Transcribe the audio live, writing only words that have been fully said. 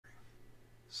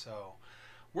So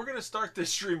we're going to start this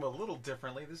stream a little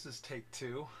differently. This is take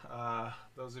two.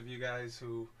 Those of you guys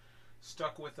who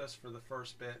stuck with us for the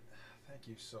first bit, thank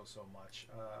you so much.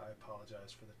 I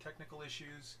apologize for the technical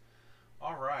issues.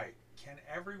 All right, can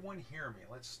everyone hear me?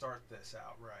 Let's start this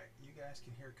out right. You guys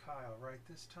can hear Kyle right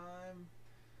this time.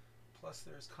 Plus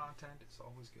there's content. It's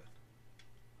always good.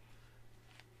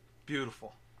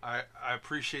 Beautiful. I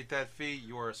appreciate that, Fee.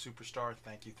 You are a superstar.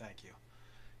 Thank you.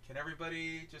 Can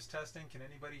everybody, just testing, can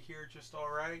anybody hear just all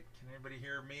right? Can anybody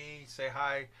hear me? Say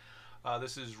hi.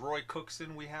 This is Roy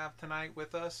Cookson we have tonight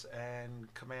with us, and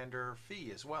Commander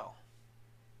Fee as well.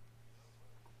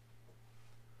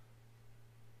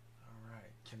 All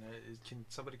right. Can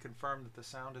somebody confirm that the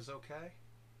sound is okay?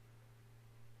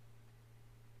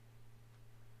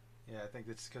 Yeah, I think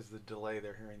it's because of the delay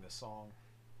they're hearing the song.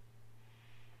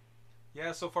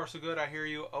 Yeah, so far so good. I hear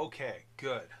you. Okay,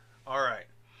 good. All right.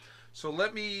 So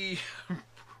let me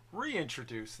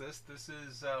reintroduce this. This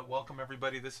is, welcome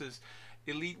everybody. This is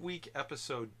Elite Week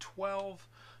episode 12.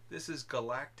 This is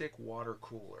Galactic Water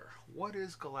Cooler. What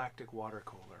is Galactic Water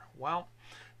Cooler? Well,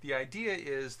 the idea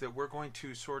is that we're going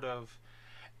to sort of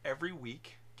every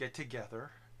week get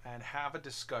together and have a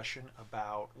discussion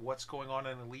about what's going on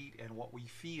in Elite and what we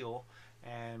feel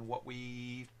and what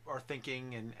we are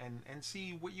thinking, and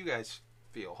see what you guys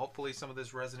feel. Hopefully some of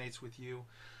this resonates with you.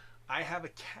 I have a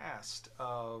cast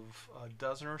of a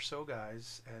dozen or so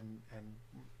guys and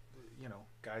you know,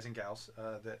 guys and gals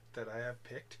that I have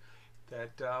picked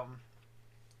that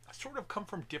sort of come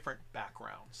from different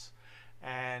backgrounds.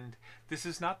 And this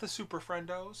is not the Super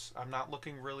Friendos. I'm not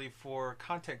looking really for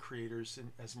content creators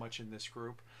as much in this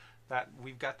group. That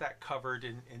we've got that covered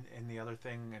in the other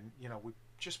thing. And you know, we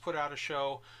just put out a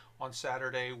show on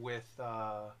Saturday with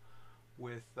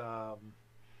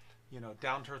you know,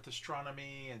 Down to Earth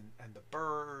Astronomy and the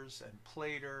Burrs and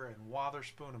Plater and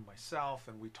Wotherspoon and myself,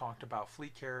 and we talked about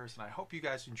fleet carriers, and I hope you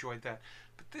guys enjoyed that.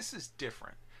 But this is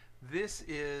different. This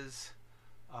is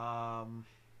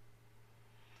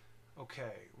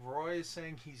okay, Roy is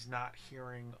saying he's not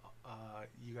hearing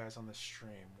you guys on the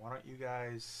stream. Why don't you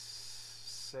guys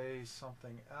say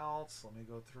something else? Let me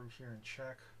go through here and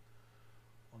check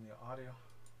on the audio.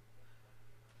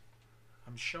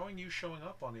 I'm showing you showing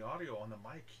up on the audio. On the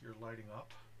mic, you're lighting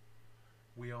up.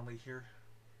 We only hear,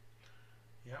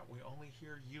 yeah, we only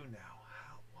hear you now.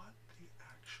 What the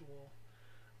actual?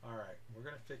 All right, we're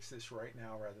gonna fix this right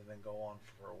now rather than go on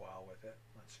for a while with it.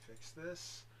 Let's fix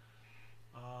this.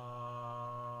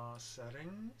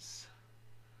 Settings,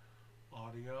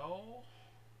 audio.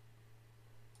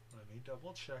 Let me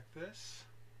double check this.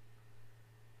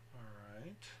 All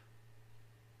right.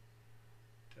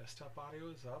 Desktop audio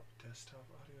is up. Desktop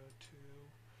audio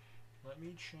 2. Let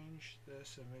me change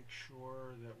this and make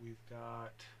sure that we've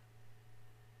got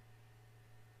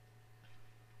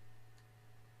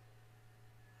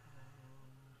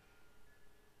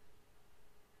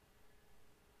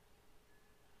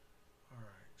all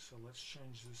right, so let's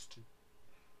change this to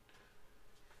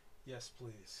yes,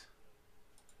 please.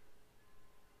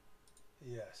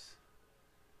 Yes.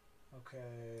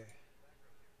 Okay.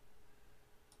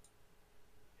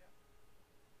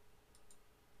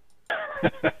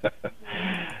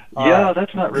 Yeah,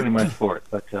 that's not really my sport,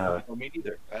 but well, me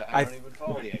neither. I don't even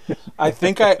follow the Yankees. I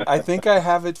think I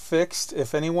have it fixed.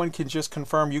 If anyone can just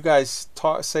confirm, you guys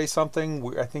say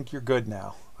something. I think you're good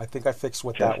now. I think I fixed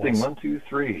what that was. Testing 1, 2,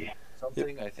 3.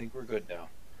 Something. Yep. I think we're good now.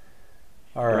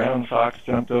 All right. Brown fox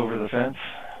jumped over the fence.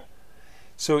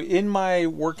 So in my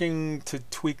working to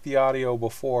tweak the audio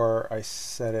before I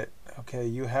set it, okay,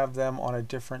 you have them on a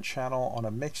different channel on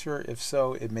a mixer. If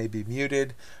so, it may be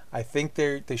muted. I think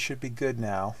they should be good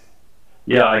now.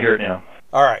 Yeah, I hear it now.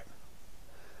 All right.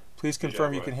 Please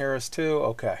confirm you can hear us too.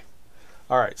 Okay.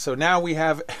 All right. So now we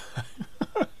have.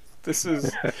 This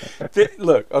is.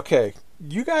 Look. Okay.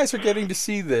 You guys are getting to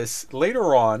see this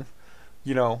later on.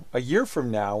 You know, a year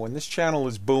from now, when this channel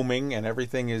is booming and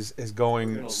everything is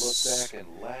going. We're gonna look back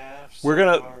and laugh. We're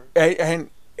gonna. And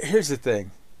here's the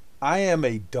thing. I am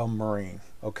a dumb Marine,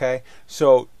 okay?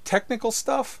 So technical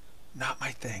stuff, not my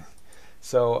thing.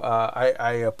 So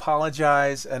I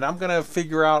apologize, and I'm going to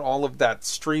figure out all of that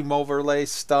stream overlay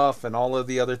stuff and all of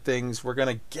the other things. We're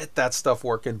going to get that stuff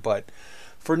working, but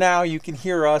for now you can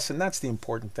hear us, and that's the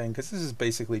important thing, because this is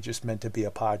basically just meant to be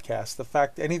a podcast. The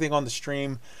fact anything on the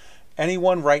stream,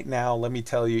 anyone right now, let me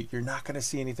tell you, you're not going to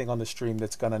see anything on the stream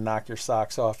that's going to knock your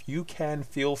socks off. You can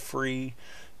feel free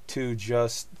to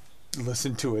just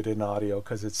listen to it in audio,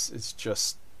 because it's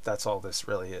just, that's all this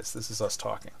really is. This is us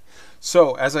talking.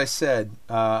 So as I said,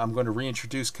 I'm going to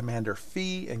reintroduce Commander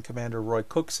Fee and Commander Roy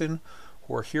Cookson,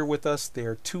 who are here with us. They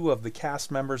are two of the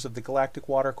cast members of the Galactic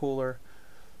Water Cooler.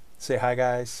 Say hi,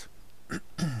 guys.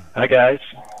 Hi, guys.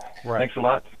 Right. Thanks a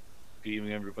lot. Good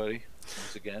evening, everybody.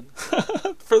 Once again,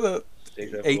 For the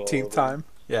Deja vu all 18th over. time.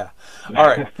 Yeah. All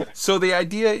right. So the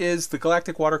idea is the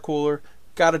Galactic Water Cooler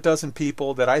got a dozen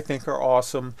people that I think are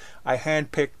awesome. I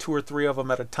handpicked 2 or 3 of them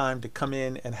at a time to come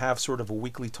in and have sort of a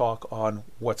weekly talk on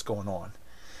what's going on.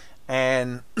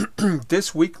 And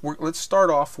this week, let's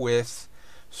start off with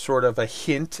sort of a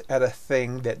hint at a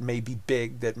thing that may be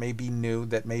big, that may be new,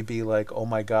 that may be like, oh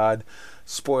my God,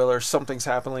 spoiler, something's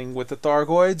happening with the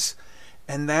Thargoids.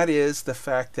 And that is the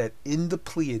fact that in the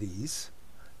Pleiades,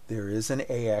 there is an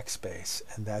AX base,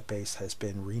 and that base has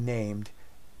been renamed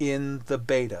in the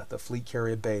beta, the Fleet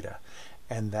Carrier beta.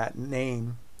 And that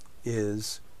name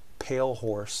is Pale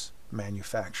Horse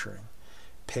Manufacturing.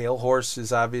 Pale Horse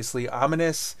is obviously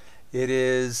ominous. It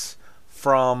is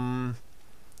from,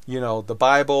 the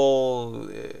Bible,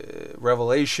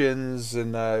 Revelations,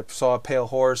 and I saw a pale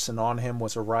horse, and on him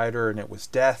was a rider, and it was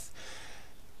death.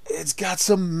 It's got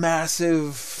some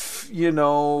massive,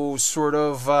 sort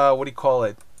of, what do you call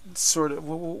it? Sort of,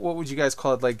 what would you guys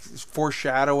call it? Like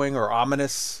foreshadowing or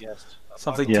ominous? Yes.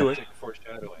 Something to it.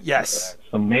 Foreshadowing. Yes.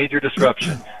 Some major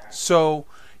disruption. So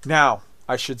now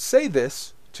I should say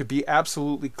this to be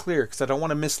absolutely clear, because I don't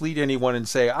want to mislead anyone and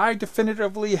say I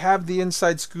definitively have the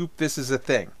inside scoop. This is a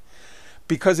thing,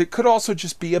 because it could also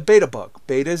just be a beta bug.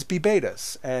 Betas be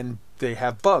betas, and they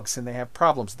have bugs and they have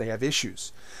problems. They have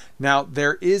issues. Now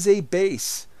there is a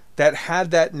base that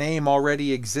had that name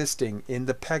already existing in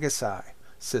the Pegasi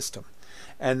system.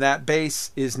 And that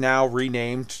base is now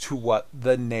renamed to what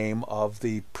the name of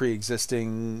the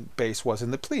pre-existing base was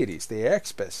in the Pleiades, the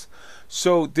AX base.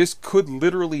 So this could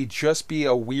literally just be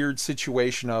a weird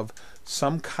situation of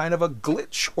some kind of a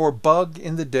glitch or bug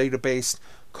in the database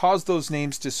caused those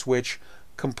names to switch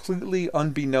completely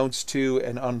unbeknownst to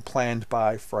and unplanned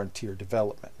by Frontier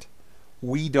Development.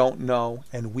 We don't know,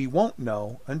 and we won't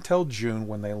know until June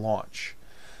when they launch.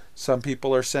 Some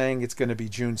people are saying it's going to be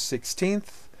June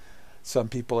 16th. Some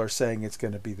people are saying it's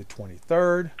going to be the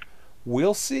 23rd.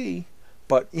 We'll see.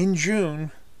 But in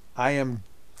June, I am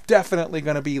definitely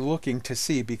going to be looking to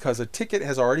see, because a ticket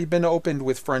has already been opened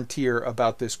with Frontier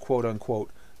about this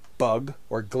quote-unquote bug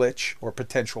or glitch or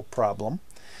potential problem.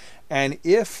 And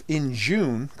if in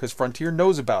June, because Frontier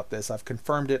knows about this, I've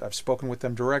confirmed it, I've spoken with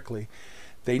them directly,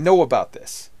 they know about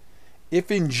this. If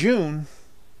in June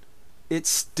it's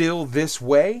still this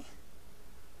way,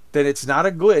 then it's not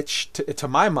a glitch. To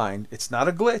my mind, it's not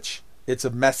a glitch. It's a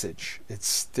message.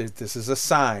 This is a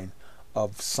sign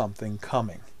of something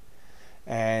coming.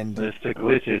 And If it's a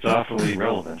glitch, it's awfully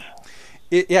relevant.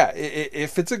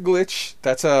 If it's a glitch,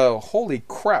 that's a holy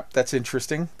crap. That's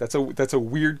interesting. That's a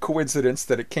weird coincidence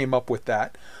that it came up with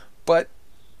that. But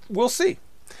we'll see.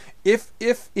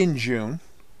 If in June,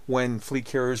 when fleet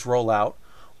carriers roll out,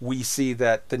 we see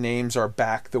that the names are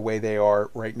back the way they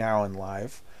are right now in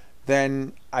live,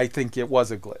 then I think it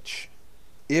was a glitch.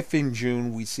 If in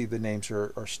June we see the names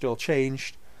are still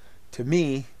changed, to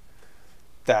me,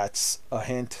 that's a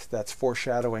hint, that's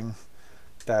foreshadowing,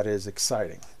 that is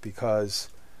exciting. Because,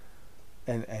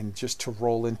 and just to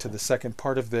roll into the second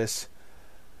part of this,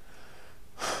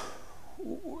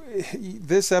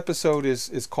 this episode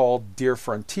is called Dear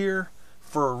Frontier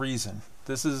for a reason.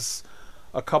 This is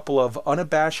a couple of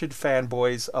unabashed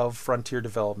fanboys of Frontier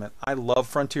Development. I love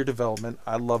Frontier Development.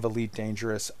 I love Elite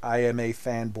Dangerous. I am a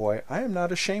fanboy. I am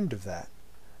not ashamed of that.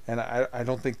 And I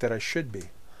don't think that I should be.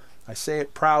 I say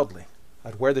it proudly.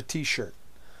 I'd wear the t-shirt.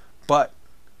 But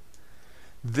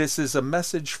this is a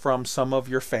message from some of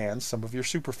your fans, some of your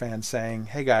super fans saying,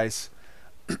 hey guys,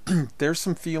 there's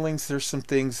some feelings, there's some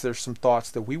things, there's some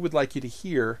thoughts that we would like you to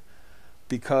hear,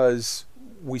 because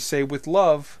we say with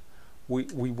love,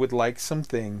 we would like some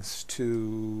things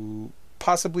to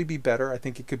possibly be better. I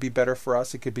think it could be better for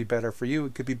us. It could be better for you.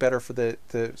 It could be better for the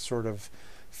sort of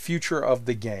future of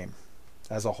the game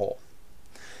as a whole.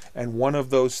 And one of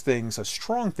those things, a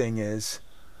strong thing, is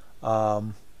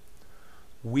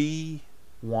we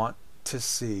want to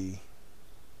see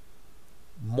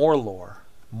more lore,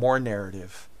 more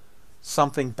narrative,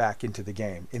 something back into the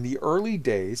game. In the early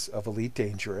days of Elite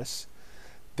Dangerous,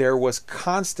 there was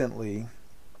constantly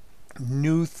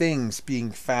new things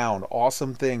being found,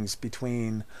 awesome things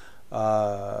between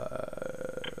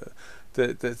the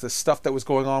stuff that was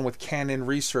going on with Canon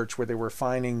Research, where they were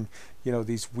finding,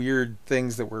 these weird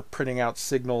things that were printing out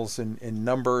signals in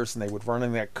numbers, and they would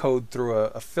running that code through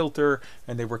a filter,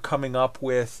 and they were coming up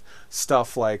with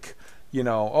stuff like,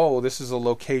 oh, this is a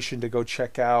location to go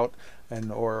check out,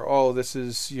 or oh, this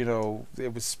is,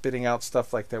 it was spitting out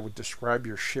stuff like that would describe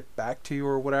your ship back to you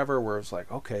or whatever, where it was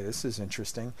like, okay, this is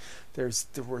interesting. There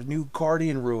were new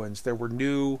Guardian ruins. There were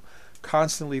new what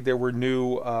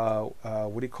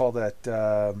do you call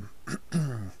that,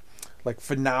 like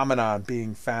phenomenon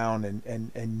being found,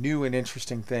 and new and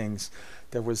interesting things.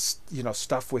 There was,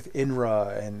 stuff with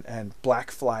INRA and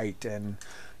Black Flight, and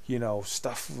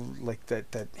stuff like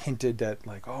that hinted at,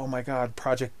 like, oh my God,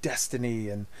 Project Destiny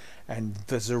and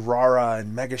the Zerara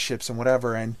and megaships and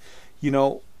whatever. And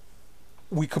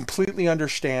we completely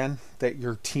understand that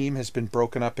your team has been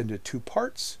broken up into two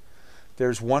parts.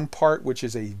 There's one part which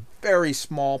is a very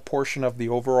small portion of the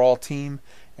overall team,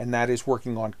 and that is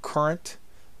working on current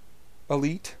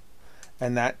Elite,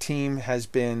 and that team has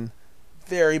been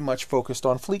very much focused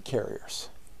on fleet carriers.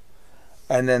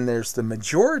 And then there's the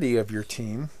majority of your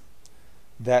team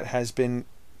that has been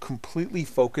completely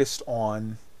focused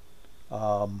on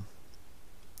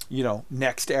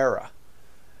next era.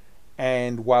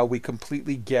 And while we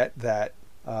completely get that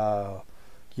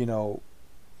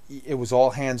it was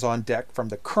all hands on deck from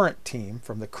the current team,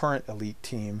 from the current Elite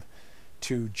team,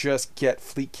 to just get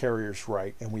fleet carriers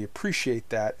right, and we appreciate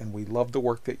that, and we love the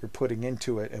work that you're putting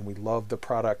into it, and we love the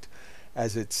product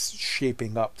as it's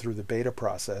shaping up through the beta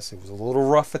process. It was a little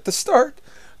rough at the start,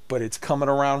 but it's coming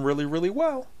around really, really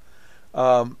well.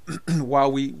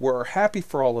 While we were happy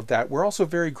for all of that, we're also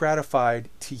very gratified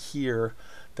to hear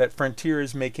that Frontier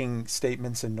is making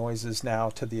statements and noises now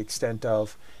to the extent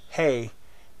of, hey,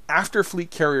 after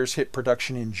fleet carriers hit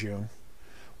production in June,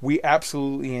 we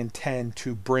absolutely intend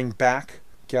to bring back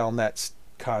Galnet's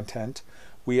content.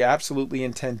 We absolutely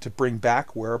intend to bring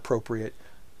back, where appropriate,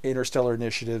 interstellar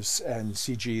initiatives and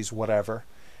CGs, whatever.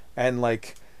 And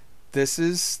like, this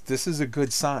is a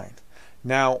good sign.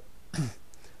 Now,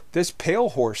 this Pale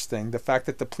Horse thing, the fact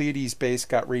that the Pleiades base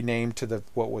got renamed to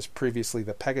what was previously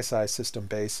the Pegasi system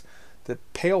base, the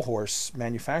Pale Horse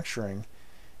manufacturing,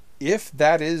 if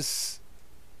that is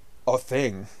a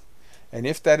thing, and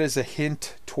if that is a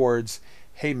hint towards,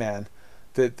 hey man,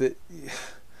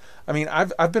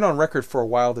 I've been on record for a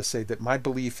while to say that my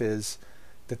belief is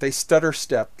that they stutter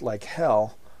stepped like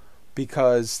hell,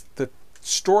 because the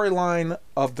storyline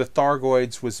of the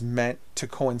Thargoids was meant to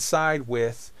coincide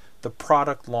with the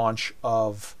product launch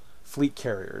of fleet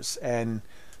carriers. And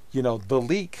the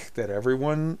leak that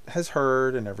everyone has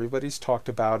heard and everybody's talked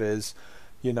about is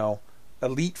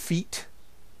elite feet,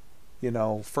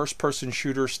 first person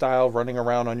shooter style, running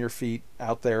around on your feet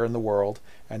out there in the world.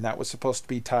 And that was supposed to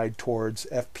be tied towards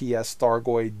FPS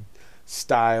Thargoid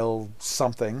style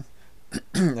something.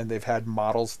 And they've had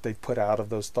models they've put out of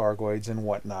those Thargoids and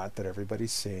whatnot that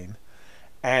everybody's seen.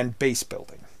 And base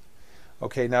building.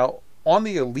 Okay, now on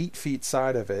the elite feat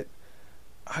side of it,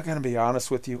 I'm going to be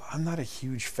honest with you, I'm not a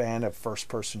huge fan of first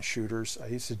person shooters. I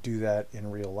used to do that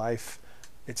in real life.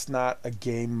 It's not a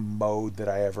game mode that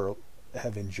I ever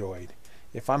have enjoyed.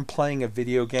 If I'm playing a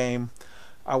video game,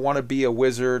 I want to be a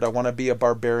wizard, I want to be a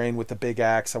barbarian with a big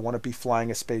axe, I want to be flying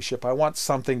a spaceship. I want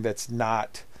something that's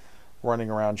not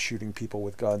running around shooting people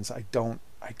with guns. I don't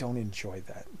enjoy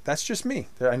that. That's just me.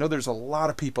 I know there's a lot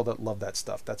of people that love that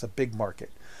stuff. That's a big market.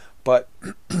 But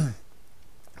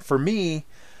for me,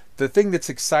 the thing that's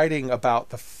exciting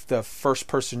about the first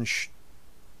person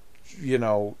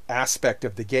aspect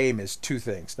of the game is two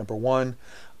things. Number one,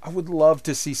 I would love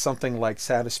to see something like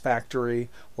Satisfactory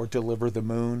or Deliver the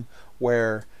Moon,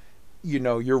 where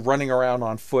you're running around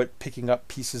on foot picking up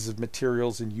pieces of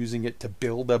materials and using it to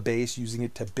build a base, using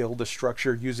it to build a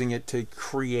structure, using it to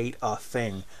create a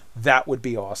thing. That would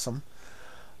be awesome.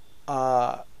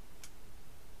 FPS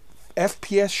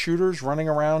shooters running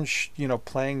around,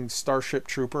 playing Starship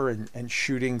Trooper and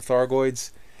shooting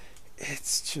Thargoids,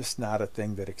 it's just not a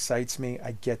thing that excites me.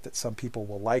 I get that some people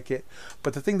will like it,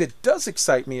 but the thing that does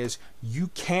excite me is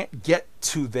you can't get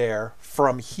to there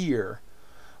from here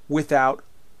without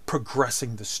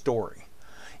progressing the story.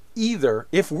 Either,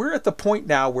 if we're at the point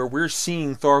now where we're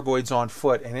seeing Thargoids on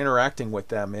foot and interacting with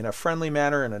them in a friendly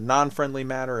manner, in a non-friendly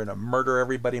manner, in a murder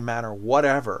everybody manner,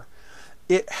 whatever,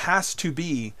 it has to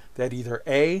be that either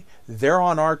A, they're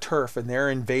on our turf and they're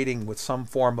invading with some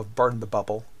form of burn the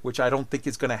bubble, which I don't think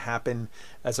is going to happen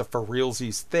as a for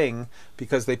realsies thing,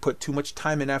 because they put too much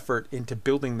time and effort into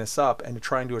building this up and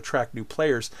trying to attract new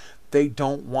players. They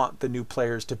don't want the new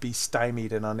players to be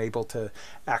stymied and unable to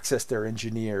access their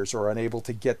engineers, or unable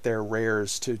to get their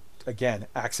rares to, again,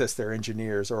 access their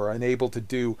engineers, or unable to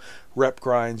do rep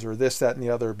grinds or this, that, and the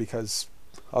other because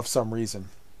of some reason.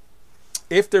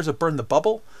 If there's a burn the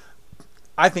bubble,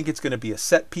 I think it's going to be a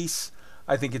set piece.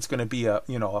 I think it's going to be a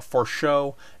for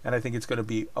show, and I think it's going to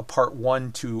be a part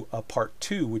 1 to a part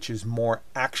 2, which is more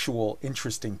actual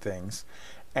interesting things.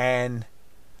 And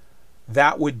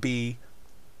that would be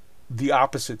the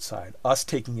opposite side, us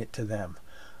taking it to them.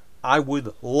 I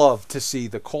would love to see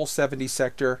the Cole 70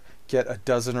 sector get a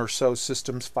dozen or so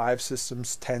systems, 5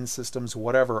 systems, 10 systems,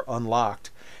 whatever,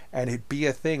 unlocked. And it'd be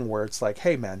a thing where it's like,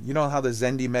 hey man, you know how the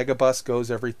Zendy Megabus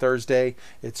goes every Thursday?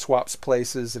 It swaps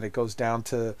places and it goes down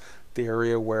to the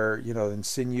area where, in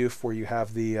Sinuf, where you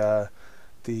have the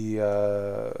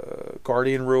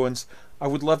Guardian Ruins. I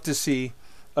would love to see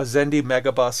a Zendy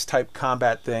Megabus type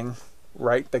combat thing,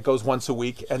 right, that goes once a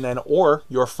week, and then, or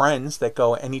your friends that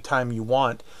go anytime you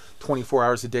want, 24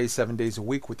 hours a day, 7 days a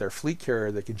week with their fleet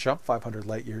carrier that can jump 500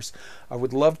 light years. I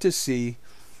would love to see,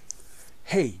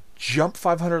 hey, jump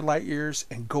 500 light years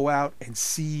and go out and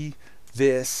see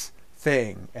this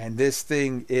thing. And this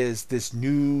thing is this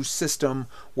new system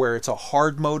where it's a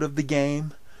hard mode of the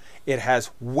game. It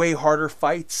has way harder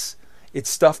fights.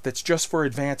 It's stuff that's just for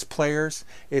advanced players.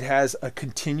 It has a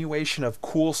continuation of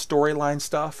cool storyline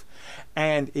stuff.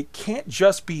 And it can't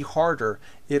just be harder.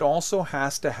 It also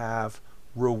has to have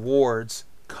rewards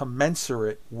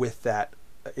commensurate with that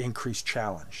increased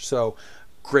challenge. So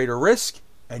greater risk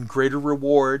and greater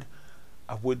reward.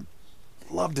 I would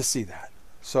love to see that.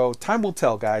 So time will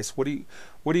tell, guys. What do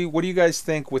you guys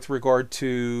think with regard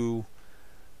to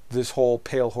this whole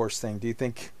Pale Horse thing? Do you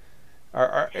think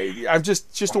I'm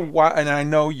just a wild, and I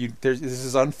know this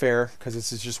is unfair because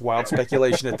this is just wild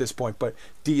speculation at this point, but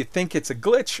do you think it's a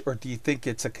glitch, or do you think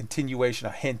it's a continuation,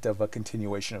 a hint of a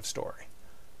continuation of story?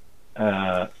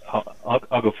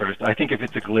 I'll go first. I think if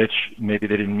it's a glitch, maybe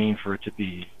they didn't mean for it to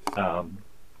be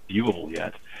viewable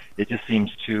yet. It just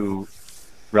seems too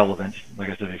relevant, like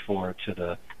I said before,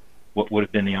 to what would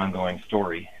have been the ongoing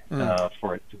story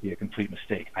for it to be a complete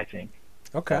mistake, I think.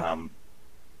 Okay.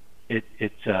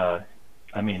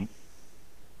 I mean,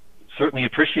 certainly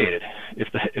appreciated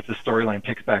if the storyline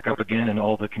picks back up again and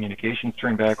all the communications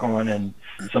turn back on and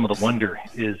some of the wonder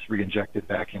is reinjected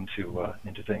back into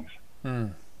things.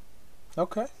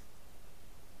 Okay.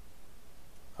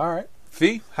 All right,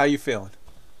 Fee, how you feeling?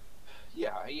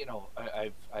 Yeah,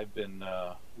 I've been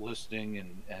listening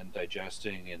and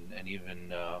digesting and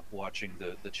even watching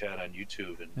the chat on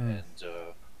YouTube and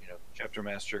Chapter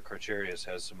Master Carcharius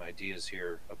has some ideas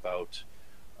here about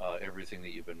everything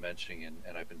that you've been mentioning,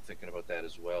 and I've been thinking about that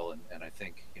as well. And I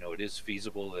think it is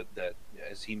feasible that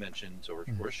as he mentioned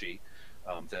or she,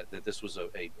 that this was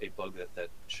a bug that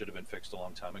should have been fixed a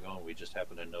long time ago, and we just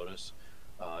happened to notice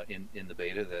in the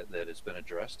beta that it's been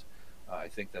addressed. I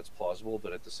think that's plausible,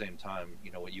 but at the same time,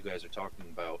 what you guys are talking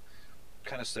about,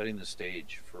 kind of setting the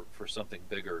stage for something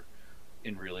bigger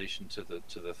in relation to the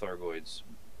Thargoids,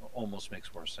 almost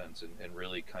makes more sense and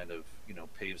really kind of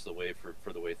paves the way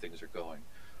for the way things are going.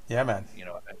 Yeah, man.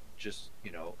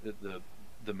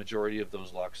 The majority of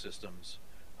those lock systems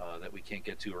that we can't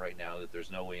get to right now, that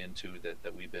there's no way into,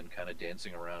 that we've been kind of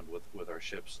dancing around with our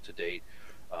ships to date.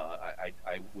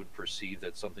 I would perceive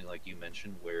that something like you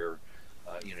mentioned, where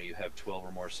you have 12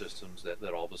 or more systems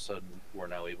that all of a sudden we're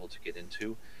now able to get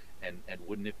into, and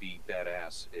wouldn't it be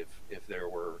badass if there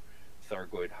were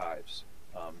Thargoid hives,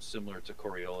 similar to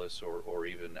Coriolis or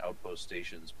even outpost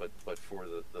stations, but for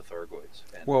the Thargoids.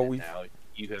 And now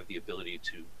you have the ability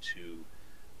to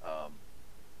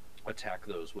attack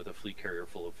those with a fleet carrier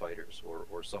full of fighters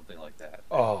or something like that.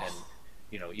 Oh.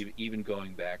 And even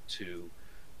going back to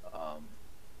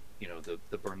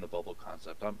the burn the bubble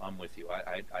concept. I'm with you.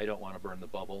 I don't want to burn the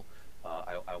bubble.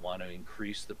 I want to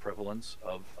increase the prevalence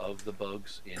of the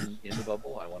bugs in the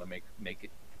bubble. I want to make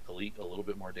it Elite a little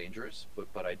bit more dangerous,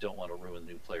 but I don't want to ruin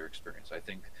the new player experience. I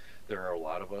think there are a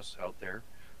lot of us out there.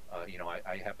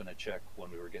 I happen to check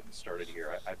when we were getting started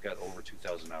here. I've got over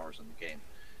 2,000 hours in the game,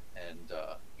 and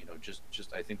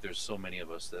just I think there's so many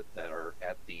of us that are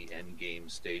at the end game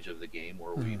stage of the game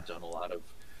where we've done a lot of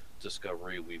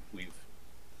discovery. We've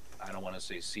I don't want to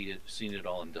say seen it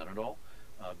all and done it all.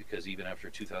 Because even after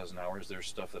 2,000 hours, there's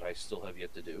stuff that I still have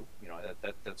yet to do.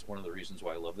 That's one of the reasons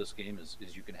why I love this game is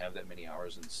you can have that many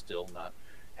hours and still not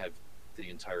have the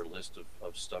entire list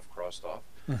of stuff crossed off.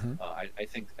 Mm-hmm. I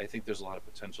think there's a lot of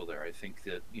potential there. I think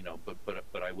that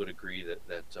but I would agree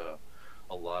that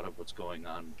a lot of what's going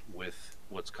on with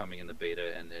what's coming in the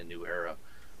beta and new era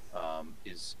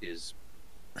is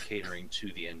catering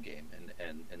to the end game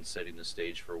and setting the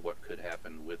stage for what could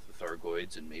happen with the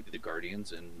Thargoids and maybe the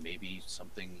Guardians and maybe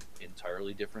something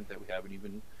entirely different that we haven't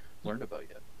even learned about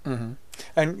yet. Mm-hmm.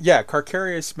 And yeah,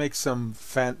 Carcharius makes some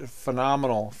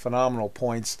phenomenal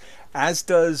points, as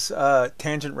does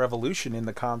Tangent Revolution in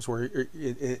the comms, where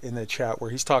in the chat,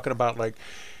 where he's talking about, like,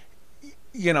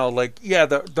 you know, like, yeah,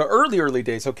 the early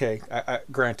days, okay,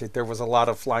 granted there was a lot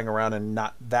of flying around and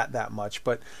not that much,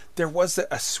 but there was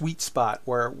a sweet spot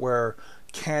where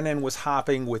canon was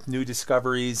hopping with new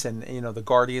discoveries, and you know the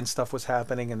Guardian stuff was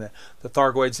happening, and the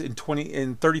Thargoids in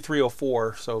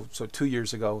 3304, so 2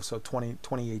 years ago, so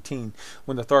 2018,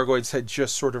 when the Thargoids had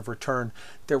just sort of returned,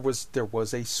 there was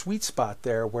a sweet spot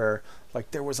there where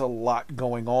like there was a lot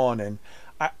going on. And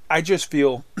I just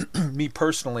feel, me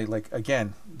personally, like,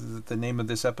 again, the name of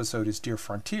this episode is Dear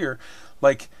Frontier,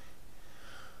 like,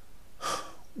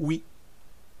 we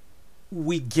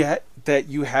get that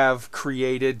you have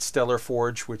created Stellar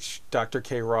Forge, which Dr.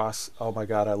 K. Ross, oh my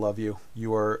God, I love you.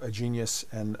 You are a genius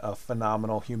and a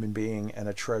phenomenal human being and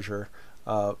a treasure.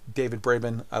 David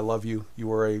Braben, I love you.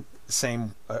 You are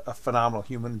a phenomenal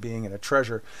human being and a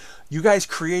treasure. You guys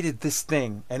created this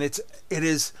thing, and it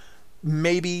is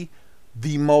maybe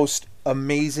the most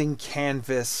amazing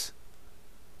canvas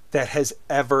that has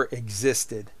ever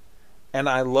existed. And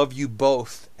I love you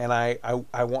both, and I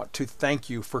want to thank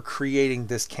you for creating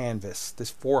this canvas, this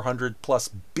 400 plus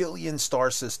billion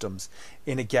star systems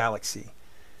in a galaxy.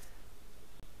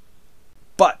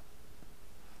 But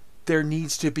there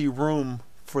needs to be room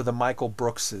for the Michael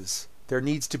Brookses. There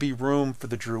needs to be room for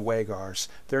the Drew Wagars.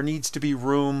 There needs to be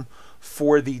room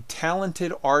for the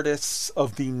talented artists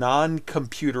of the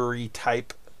non-computery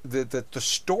type, the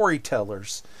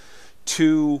storytellers,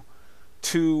 to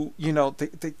you know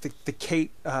the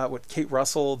Kate Kate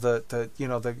Russell, the you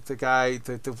know the guy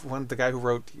who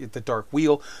wrote The Dark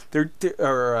Wheel,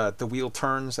 or The Wheel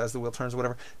Turns, As the Wheel Turns,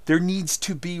 whatever. There needs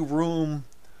to be room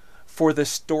for the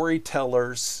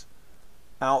storytellers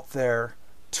out there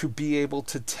to be able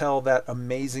to tell that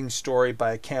amazing story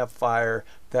by a campfire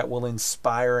that will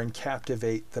inspire and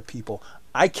captivate the people.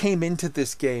 I came into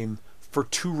this game for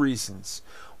two reasons.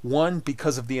 One,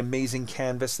 because of the amazing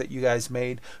canvas that you guys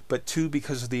made, but two,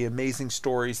 because of the amazing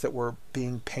stories that were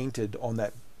being painted on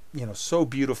that, you know, so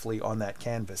beautifully on that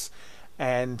canvas.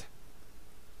 And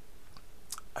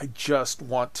I just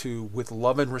want to, with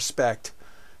love and respect,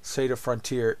 say to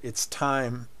Frontier, it's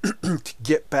time to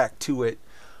get back to it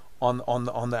on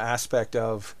the aspect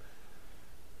of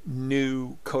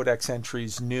new codex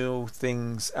entries, new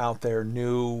things out there,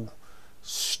 new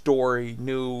story,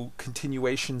 new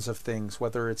continuations of things,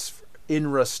 whether it's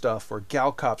INRA stuff or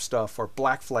Galcop stuff or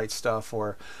Black Flight stuff,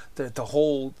 or the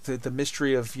whole the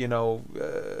mystery of, you know,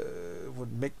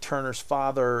 Mick Turner's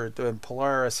father and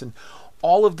Polaris and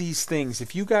all of these things.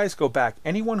 If you guys go back,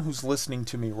 anyone who's listening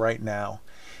to me right now,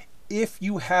 if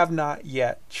you have not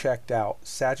yet checked out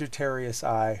Sagittarius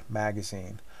Eye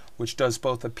magazine, which does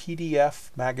both a PDF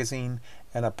magazine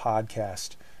and a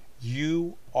podcast,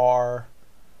 you are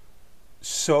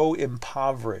so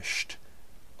impoverished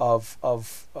of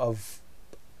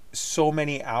so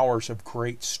many hours of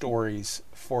great stories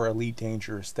for Elite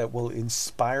Dangerous that will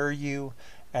inspire you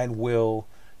and will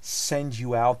send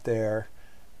you out there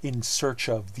in search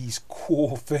of these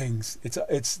cool things.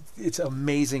 It's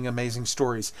amazing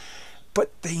stories,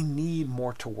 but they need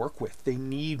more to work with. They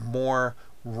need more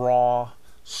raw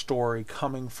story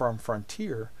coming from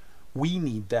Frontier. We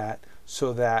need that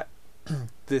so that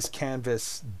this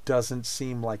canvas doesn't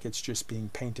seem like it's just being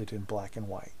painted in black and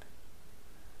white.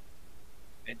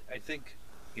 And I think,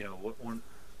 you know,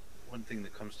 one thing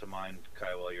that comes to mind,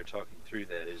 Kyle, while you're talking through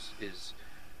that is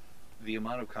the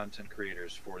amount of content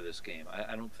creators for this game.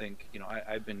 I don't think, you know,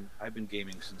 I've been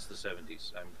gaming since the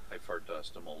 70s. I fart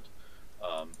dust. I'm old,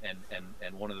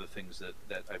 and one of the things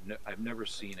that I've never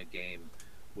seen a game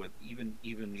with even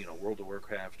you know, World of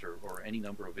Warcraft or any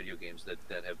number of video games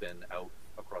that have been out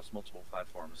across multiple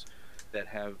platforms that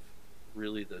have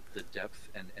really the depth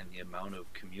and the amount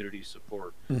of community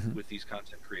support with these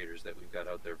content creators that we've got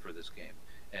out there for this game.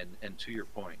 And to your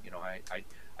point, you know,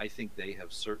 I think they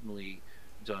have certainly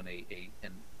done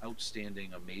an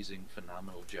outstanding, amazing,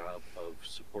 phenomenal job of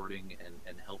supporting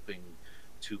and helping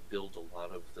to build a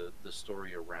lot of the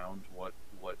story around what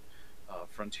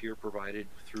Frontier provided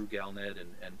through Galnet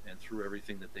and through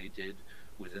everything that they did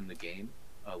within the game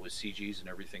with CGs and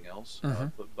everything else.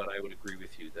 But I would agree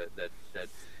with you that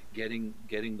getting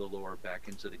the lore back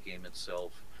into the game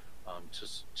itself,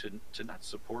 to not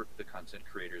support the content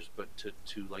creators, but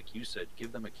to like you said,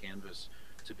 give them a canvas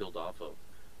to build off of.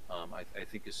 I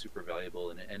think is super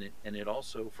valuable, and it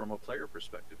also, from a player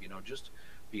perspective, you know, just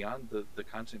beyond the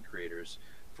content creators,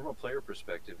 from a player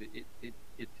perspective,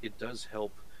 it does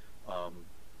help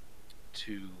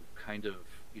to kind of,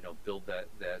 you know, build that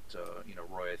you know,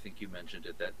 Roy, I think you mentioned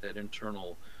it, that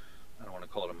internal, I don't want to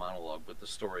call it a monologue, but the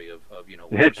story of you know,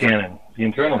 the headcanon, the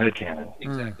internal headcanon.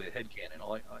 Exactly, the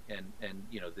headcanon, and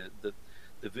you know,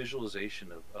 the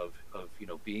visualization of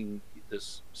being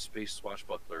this space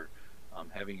swashbuckler,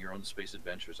 having your own space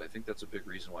adventures. I think that's a big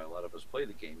reason why a lot of us play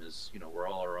the game is, we're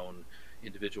all our own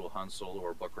individual Han Solo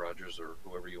or Buck Rogers or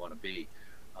whoever you want to be.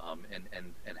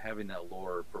 And having that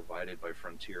lore provided by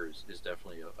Frontier is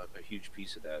definitely a huge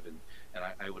piece of that. And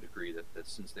I would agree that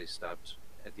since they stopped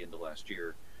at the end of last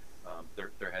year,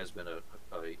 there has been a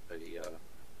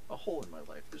hole in my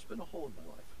life. There's been a hole in my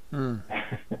life.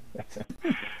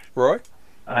 Roy?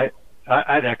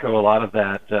 I'd echo a lot of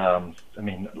that. I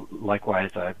mean,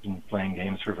 likewise, I've been playing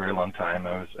games for a very long time.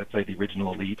 I played the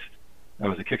original Elite. I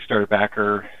was a Kickstarter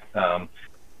backer.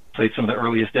 Played some of the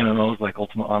earliest MMOs like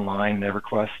Ultima Online,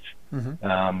 EverQuest,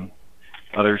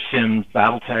 other Sims,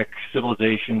 BattleTech,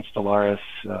 Civilization, Stellaris,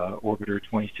 Orbiter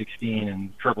 2016,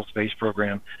 and Kerbal Space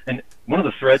Program. And one of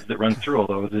the threads that runs through all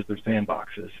those is there's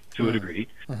sandboxes to a degree.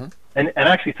 And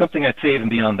actually something I'd say even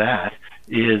beyond that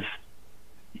is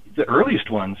the earliest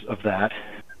ones of that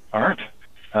aren't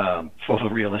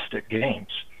photorealistic games,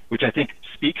 which I think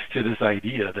speaks to this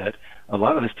idea that a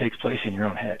lot of this takes place in your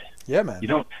own head. Yeah, man.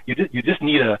 You just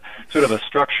need a sort of a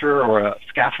structure or a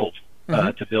scaffold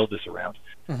to build this around.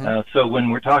 So when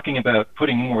we're talking about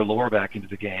putting more lore back into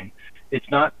the game, it's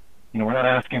not, we're not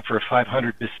asking for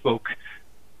 500 bespoke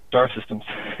star systems.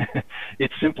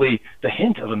 It's simply the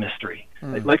hint of a mystery.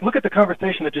 Like look at the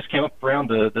conversation that just came up around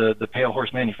the Pale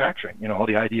Horse manufacturing. All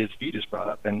the ideas Pete has brought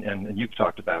up and you've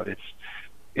talked about.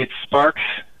 It sparks.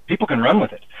 People can run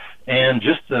with it, and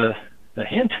just the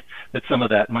hint that some of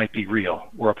that might be real,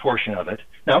 or a portion of it.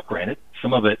 Now, granted,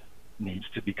 some of it needs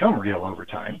to become real over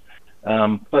time,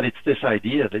 but it's this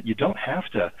idea that you don't have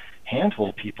to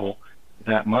handhold people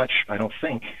that much, I don't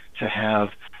think, to have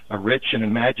a rich and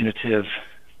imaginative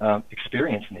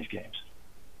experience in these games.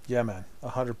 Yeah, man,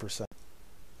 100%,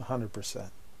 100%.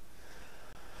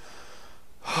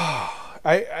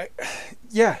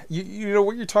 Yeah, you know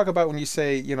what you talk about when you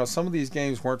say, some of these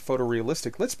games weren't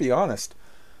photorealistic. Let's be honest.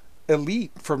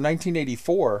 Elite from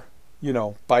 1984,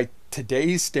 by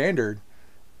today's standard,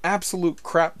 absolute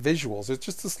crap visuals. It's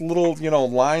just this little,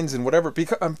 lines and whatever.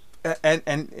 Because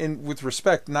and with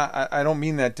respect, I don't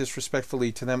mean that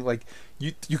disrespectfully to them. Like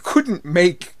you couldn't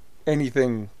make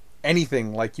anything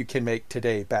like you can make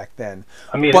today back then.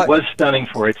 I mean, it was stunning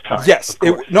for its time. Yes,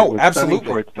 it was absolutely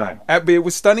for its time. It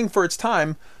was stunning for its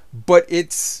time, but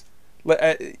it's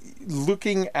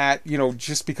looking at,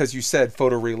 just because you said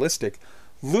photorealistic,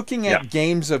 looking at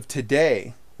games of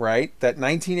today, right? That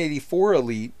 1984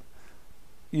 Elite,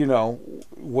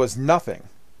 was nothing.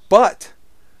 But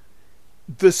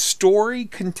the story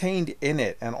contained in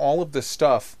it and all of the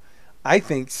stuff, I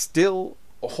think, still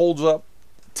holds up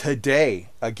today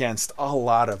against a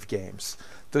lot of games.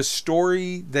 The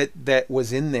story that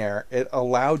was in there, it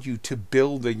allowed you to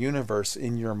build a universe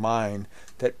in your mind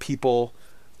that people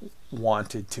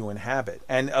wanted to inhabit.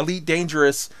 And Elite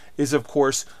Dangerous is, of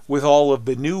course, with all of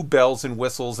the new bells and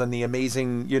whistles and the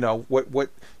amazing,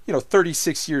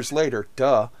 36 years later,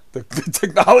 the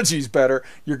technology's better.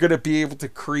 You're going to be able to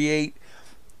create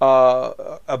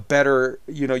a better,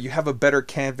 you have a better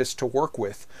canvas to work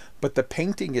with. But the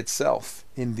painting itself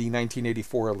in the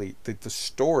 1984 Elite, the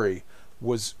story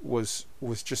was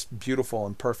just beautiful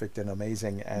and perfect and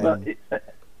amazing. And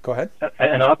go ahead.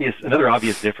 Another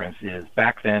obvious difference is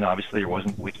back then, obviously, there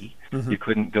wasn't wiki. You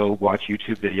couldn't go watch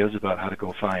YouTube videos about how to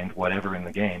go find whatever in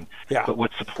the game. Yeah. But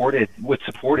what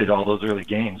supported all those early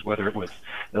games, whether it was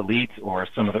Elite or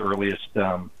some of the earliest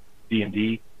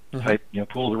D&D type,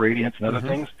 Pool of Radiance and other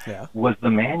things, was the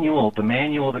manual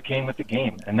that came with the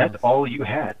game, and that's all you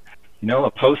had.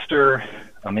 A poster,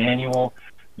 a manual,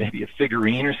 maybe a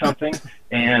figurine or something,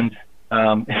 and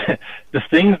the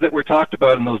things that were talked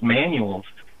about in those manuals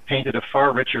painted a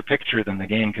far richer picture than the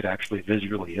game could actually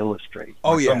visually illustrate.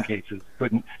 In some cases,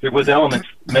 couldn't. There was elements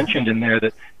mentioned in there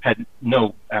that had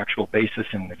no actual basis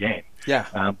in the game.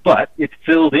 Yeah. But it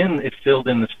filled in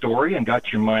the story and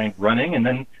got your mind running, and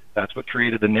then that's what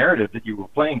created the narrative that you were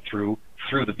playing through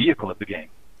the vehicle of the game.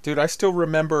 Dude, I still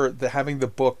remember having the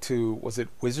book to, was it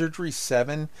Wizardry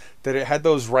 7? That it had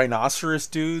those rhinoceros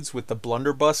dudes with the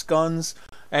blunderbuss guns.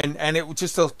 And it was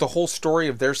just the whole story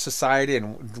of their society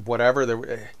and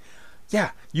whatever.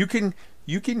 You can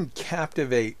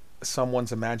captivate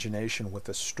someone's imagination with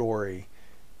a story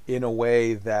in a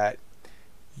way that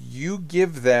you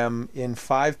give them in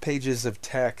 5 pages of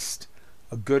text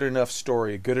a good enough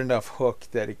story, a good enough hook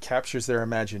that it captures their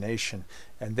imagination,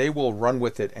 and they will run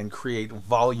with it and create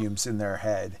volumes in their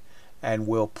head and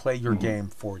will play your game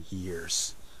for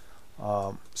years.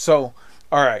 So,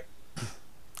 all right.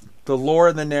 The lore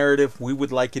and the narrative, we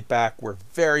would like it back. We're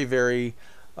very, very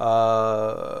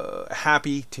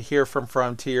happy to hear from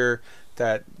Frontier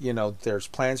that there's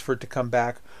plans for it to come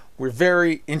back. We're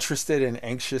very interested and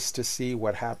anxious to see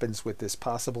what happens with this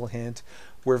possible hint.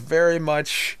 We're very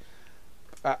much.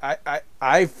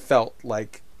 I felt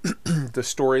like the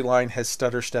storyline has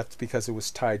stutter-stepped because it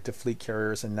was tied to fleet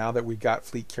carriers, and now that we got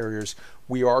fleet carriers,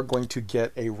 we are going to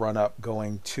get a run-up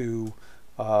going to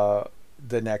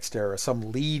the next era,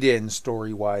 some lead-in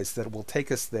story-wise that will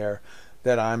take us there,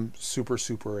 that I'm super,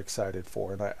 super excited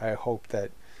for, and I hope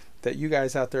that you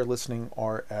guys out there listening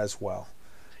are as well.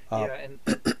 Yeah,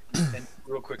 and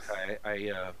real quick,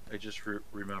 I just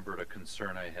remembered a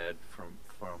concern I had from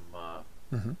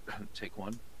take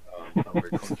one. We're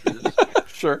going through this.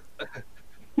 Sure.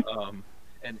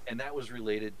 And that was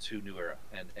related to New Era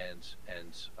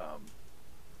and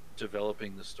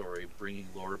developing the story, bringing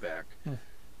lore back.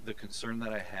 The concern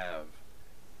that I have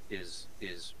is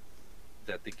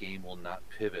that the game will not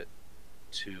pivot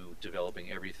to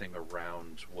developing everything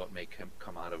around what may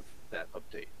come out of that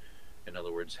update. In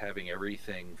other words, having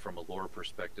everything from a lore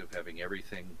perspective, having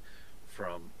everything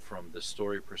from the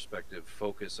story perspective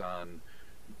focus on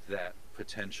that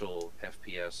potential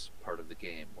FPS part of the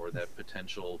game, or that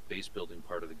potential base building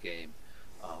part of the game,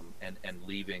 and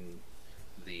leaving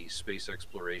the space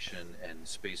exploration and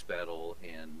space battle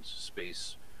and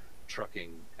space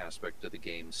trucking aspect of the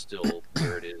game still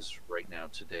where it is right now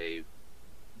today,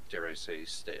 dare I say,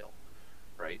 stale,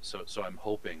 right? So I'm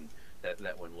hoping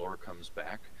that when lore comes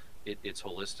back, it's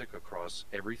holistic across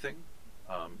everything,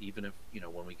 even if,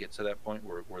 when we get to that point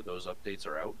where those updates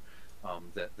are out,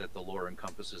 that the lore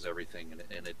encompasses everything,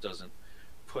 and it doesn't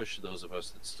push those of us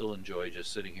that still enjoy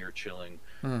just sitting here chilling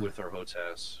with our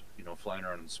HOTAS, flying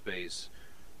around in space,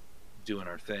 doing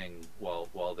our thing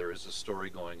while there is a story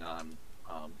going on.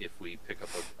 If we pick up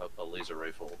a laser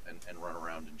rifle and run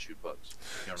around and shoot bugs.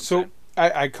 You know what I'm saying?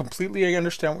 I completely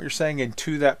understand what you're saying, and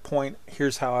to that point,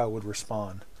 here's how I would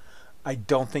respond. I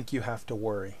don't think you have to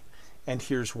worry, and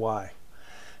here's why.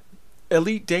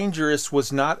 Elite Dangerous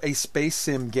was not a space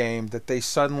sim game that they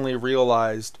suddenly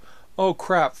realized, oh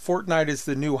crap, Fortnite is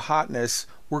the new hotness.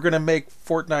 We're going to make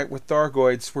Fortnite with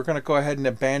Thargoids. We're going to go ahead and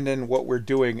abandon what we're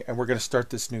doing, and we're going to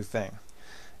start this new thing.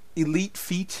 Elite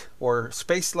feet, or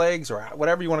space legs, or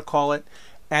whatever you want to call it,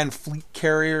 and fleet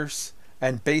carriers,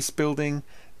 and base building,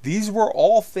 these were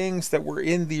all things that were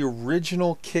in the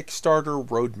original Kickstarter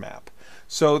roadmap.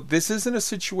 So this isn't a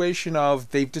situation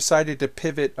of they've decided to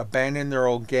pivot, abandon their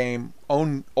old game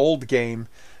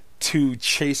to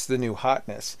chase the new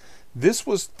hotness. This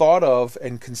was thought of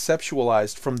and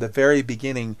conceptualized from the very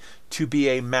beginning to be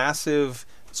a massive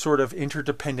sort of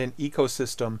interdependent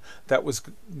ecosystem that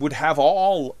would have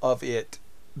all of it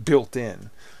built in.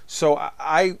 So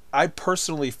I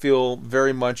personally feel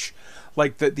very much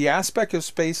like the aspect of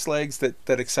space legs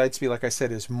that excites me, like I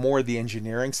said, is more the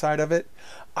engineering side of it.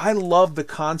 I love the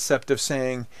concept of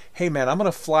saying, hey man, I'm going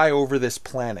to fly over this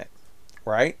planet,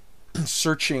 right?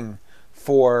 Searching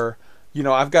for,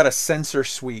 I've got a sensor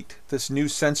suite, this new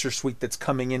sensor suite that's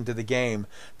coming into the game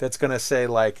that's going to say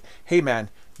like, hey man,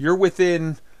 you're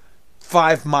within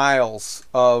 5 miles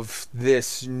of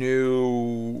this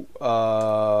new,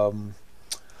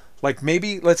 like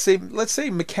maybe let's say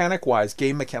mechanic wise,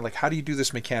 game mechanic, like how do you do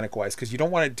this mechanic wise? Because you don't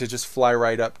want it to just fly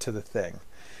right up to the thing.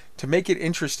 To make it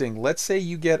interesting, let's say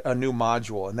you get a new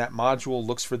module, and that module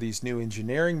looks for these new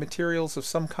engineering materials of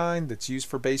some kind that's used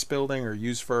for base building or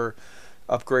used for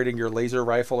upgrading your laser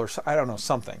rifle, or I don't know,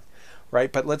 something,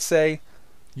 right? But let's say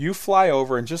you fly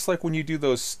over, and just like when you do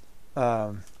those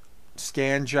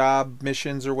scan job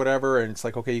missions or whatever, and it's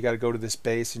like, okay, you got to go to this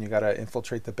base and you got to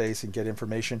infiltrate the base and get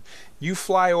information. You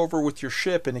fly over with your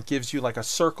ship, and it gives you like a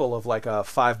circle of like a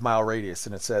 5-mile radius,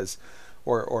 and it says,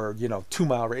 or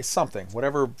 2-mile radius, something,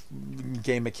 whatever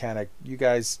game mechanic. You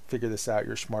guys figure this out.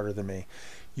 You're smarter than me.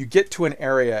 You get to an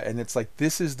area, and it's like,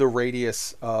 this is the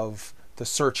radius of the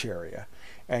search area,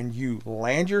 and you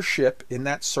land your ship in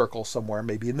that circle somewhere,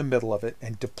 maybe in the middle of it,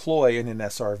 and deploy in an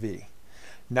SRV.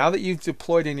 Now that you've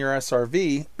deployed in your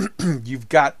SRV, you've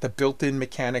got the built-in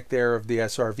mechanic there of the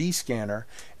SRV scanner,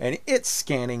 and it's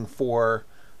scanning for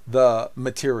the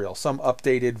material. Some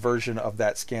updated version of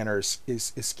that scanner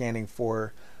is scanning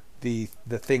for the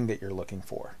thing that you're looking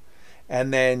for.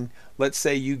 And then let's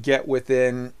say you get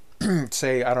within,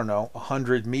 say, I don't know,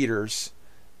 100 meters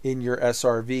in your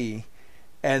SRV,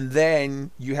 and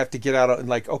then you have to get out and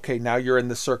like, okay, now you're in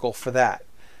the circle for that.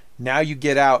 Now you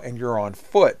get out and you're on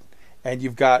foot, and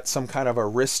you've got some kind of a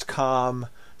wrist-com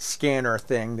scanner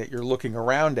thing that you're looking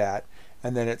around at,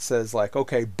 and then it says like,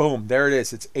 okay, boom, there it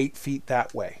is. It's 8 feet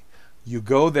that way. You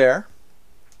go there,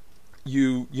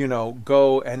 you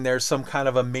go, and there's some kind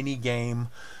of a mini game.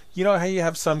 you know how you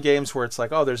have some games where it's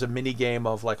like, oh, there's a mini game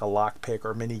of like a lockpick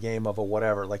or a mini game of a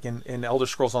whatever. Like in Elder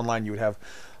Scrolls Online, you would have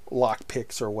lock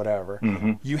picks or whatever.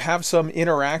 Mm-hmm. You have some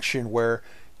interaction where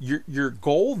your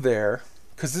goal there,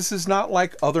 because this is not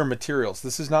like other materials.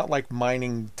 This is not like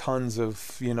mining tons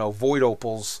of, you know, void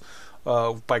opals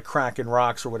by cracking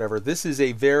rocks or whatever. This is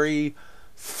a very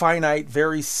finite,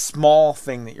 very small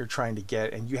thing that you're trying to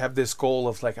get, and you have this goal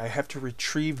of like, I have to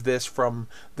retrieve this from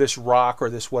this rock or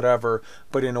this whatever,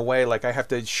 but in a way like I have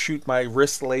to shoot my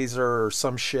wrist laser or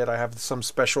some shit. I have some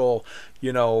special,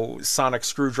 you know, sonic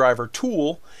screwdriver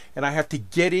tool, and I have to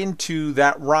get into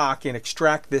that rock and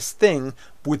extract this thing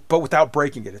but without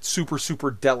breaking it. It's super, super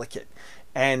delicate,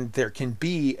 and there can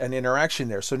be an interaction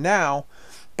there. So now,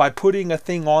 by putting a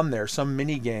thing on there, some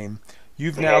mini game,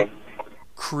 you've now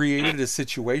created a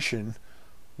situation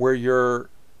where you're,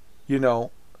 you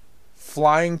know,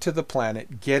 flying to the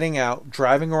planet, getting out,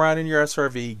 driving around in your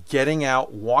SRV, getting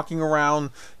out, walking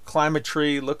around, climb a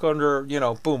tree, look under, you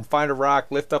know, boom, find a rock,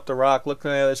 lift up the rock, look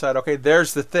on the other side. Okay,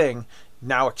 there's the thing.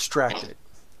 Now extract it.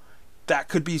 That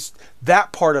could be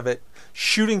that part of it.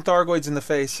 Shooting Thargoids in the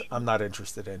face, I'm not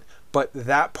interested in. But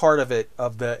that part of it,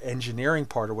 of the engineering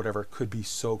part or whatever, could be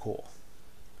so cool.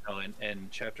 Oh, and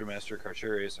Chapter Master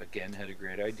Carcharius again had a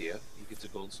great idea. He gets a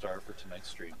gold star for tonight's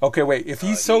stream. Okay, wait. If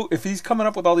he's if he's coming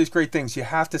up with all these great things, you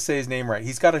have to say his name right.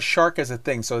 He's got a shark as a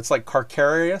thing, so it's like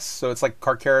Carcharius. So it's like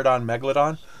Carcharodon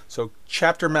Megalodon. So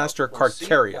Chapter Master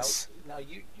Carcharius. Now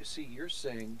you see, you're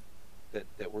saying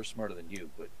that we're smarter than you,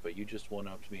 but you just one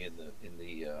upped me in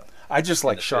the. I just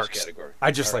like sharks. Category.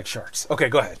 I just like sharks. Okay,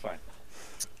 go ahead. Fine.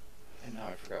 And now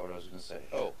I forgot what I was going to say.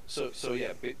 Oh, so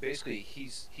yeah, basically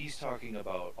he's talking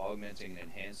about augmenting and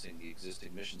enhancing the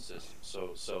existing mission system.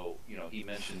 So you know, he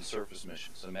mentioned surface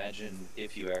missions. Imagine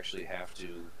if you actually have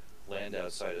to land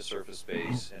outside a surface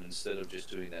base, and instead of just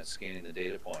doing that scanning the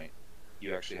data point,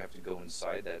 you actually have to go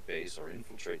inside that base or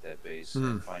infiltrate that base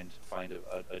and find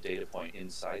a data point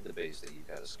inside the base that you've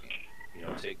got to scan. You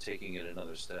know, taking it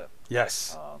another step.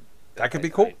 Yes, that could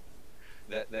be cool.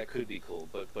 That could be cool,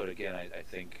 but again, I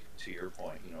think to your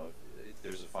point, you know,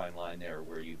 there's a fine line there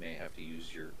where you may have to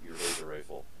use your laser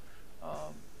rifle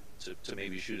to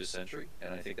maybe shoot a sentry,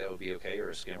 and I think that would be okay,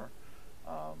 or a skimmer.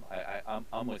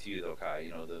 I'm with you though, Kai.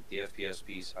 You know, the FPS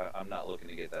piece, I'm not looking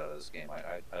to get that out of this game.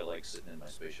 I like sitting in my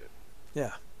spaceship.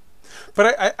 Yeah,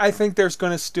 but I think there's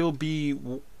going to still be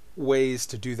ways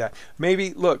to do that.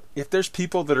 Maybe, look, if there's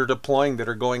people that are deploying that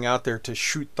are going out there to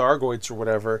shoot Thargoids or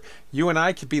whatever, you and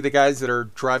I could be the guys that are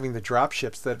driving the drop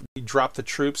ships, that we drop the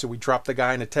troops and we drop the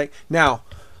guy in a tank. Now,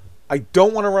 I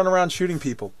don't want to run around shooting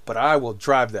people, but I will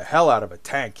drive the hell out of a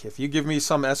tank. If you give me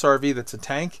some SRV that's a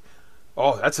tank,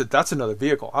 oh, that's another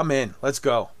vehicle. I'm in. Let's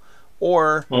go.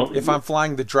 Or if I'm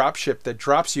flying the dropship that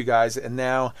drops you guys, and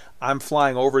now I'm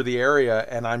flying over the area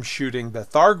and I'm shooting the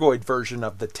Thargoid version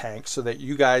of the tank, so that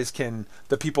you guys can,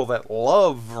 the people that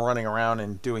love running around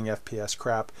and doing FPS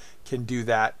crap, can do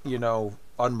that, you know,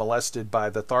 unmolested by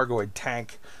the Thargoid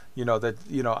tank. You know, that,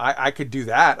 you know, I could do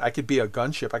that. I could be a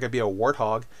gunship. I could be a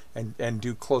Warthog and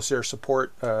do close air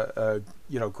support,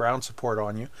 you know, ground support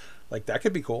on you. Like, that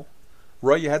could be cool.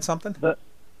 Roy, you had something?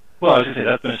 Well, I was going to say,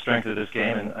 that's been a strength of this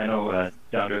game, and I know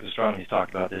Down to Earth Astronomy's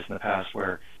talked about this in the past,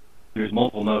 where there's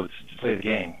multiple modes to play the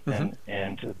game,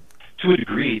 and to a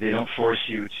degree, they don't force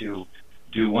you to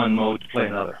do one mode to play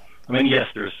another. I mean, yes,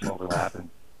 there's some overlap, and,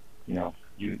 you know,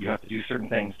 you have to do certain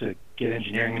things to get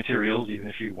engineering materials, even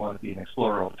if you want to be an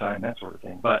explorer all the time, that sort of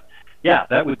thing. But, yeah,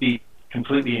 that would be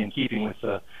completely in keeping with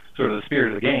sort of the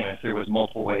spirit of the game if there was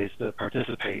multiple ways to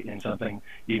participate in something,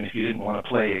 even if you didn't want to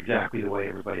play exactly the way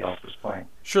everybody else was playing.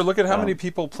 Sure, look at how many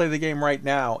people play the game right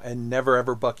now and never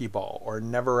ever Buckyball, or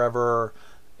never ever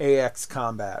AX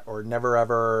Combat, or never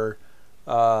ever,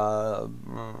 I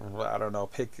don't know,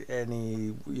 pick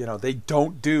any, you know, they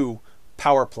don't do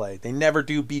Power Play. They never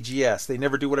do BGS. They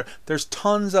never do whatever. There's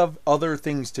tons of other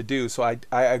things to do, so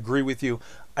I agree with you.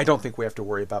 I don't think we have to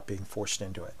worry about being forced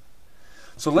into it.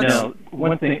 So let's. Now,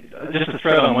 one thing, just to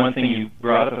thread on one thing you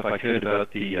brought up, if I could,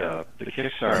 about the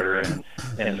Kickstarter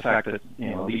and the fact that, you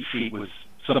know, Elite Feet was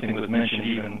something that was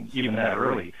mentioned even that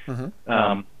early.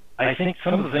 I think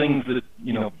some of the things that,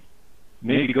 you know,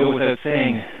 maybe go without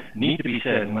saying need to be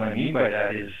said, and what I mean by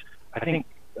that is, I think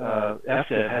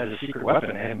EFTA has a secret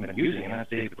weapon they haven't been using, and that's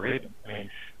David Braben. I mean,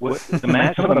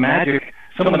 some of the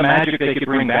magic they could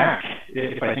bring back.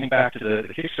 If I think back to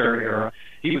the Kickstarter era,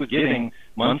 he was getting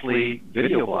monthly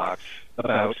video blogs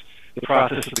about the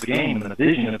process of the game and the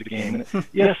vision of the game. And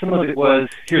yes, some of it was,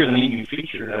 here's a neat new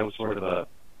feature. That was sort of a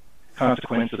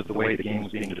consequence of the way the game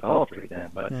was being developed right then.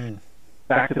 But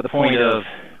back to the point of,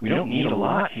 we don't need a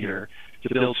lot here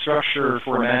to build structure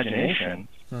for imagination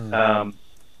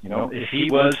If he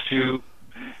was to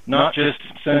not just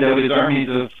send out his armies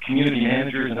of community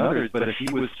managers and others, but if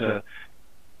he was to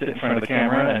sit in front of the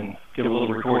camera and give a little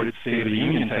recorded State of the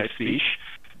Union type speech,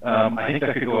 I think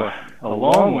that could go a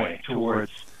long way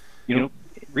towards,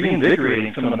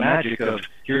 reinvigorating some of the magic of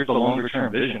here's the longer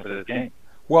term vision for this game.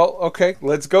 Well, okay,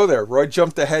 let's go there. Roy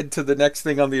jumped ahead to the next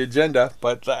thing on the agenda,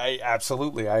 but I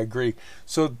agree.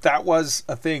 So that was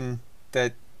a thing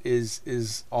that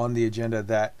is on the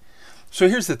agenda. So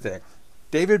here's the thing.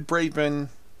 David Braben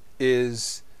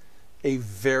is a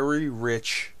very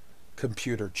rich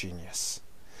computer genius.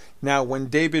 Now, when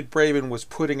David Braben was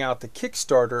putting out the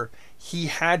Kickstarter, he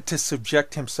had to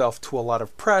subject himself to a lot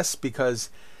of press because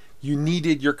you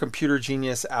needed your computer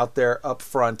genius out there up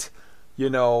front,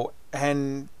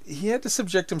 and he had to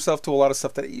subject himself to a lot of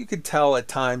stuff that you could tell at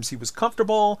times he was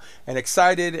comfortable and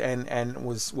excited and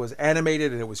was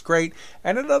animated and it was great.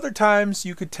 And at other times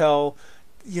you could tell,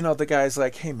 the guy's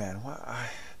like, hey man,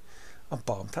 I'm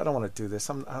bummed. I don't want to do this.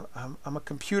 I'm a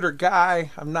computer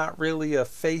guy. I'm not really a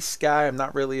face guy. I'm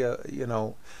not really I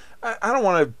don't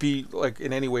want to be like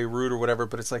in any way rude or whatever,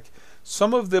 but it's like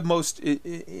some of the most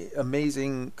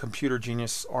amazing computer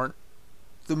genius aren't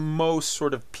the most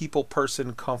sort of people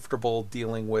person comfortable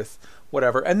dealing with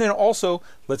whatever. And then also,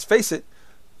 let's face it,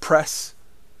 press,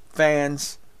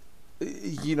 fans,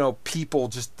 people,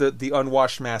 just the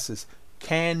unwashed masses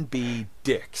can be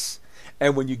dicks.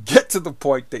 And when you get to the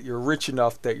point that you're rich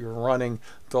enough that you're running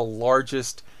the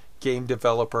largest game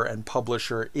developer and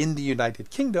publisher in the United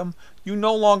Kingdom, you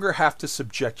no longer have to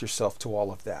subject yourself to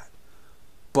all of that.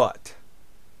 But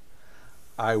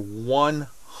I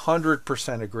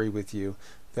 100% agree with you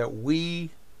that we,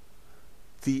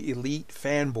 the elite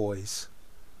fanboys,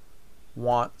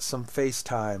 want some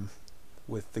FaceTime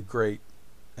with the great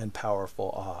and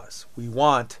powerful Oz. We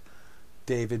want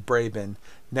David Braben.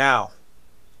 Now,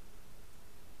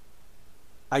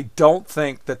 I don't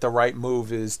think that the right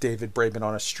move is David Braben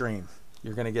on a stream.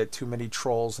 You're going to get too many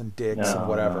trolls and dicks and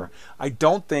whatever. No. I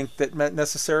don't think that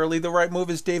necessarily the right move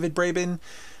is David Braben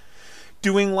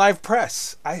doing live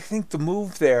press. I think the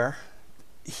move there,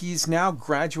 he's now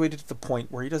graduated to the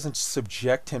point where he doesn't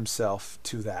subject himself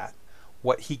to that.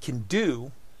 What he can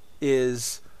do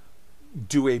is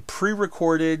do a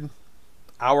pre-recorded,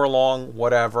 hour-long,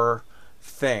 whatever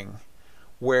thing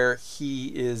where he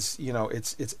is,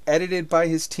 it's edited by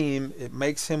his team. It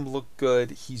makes him look good.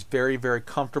 He's very, very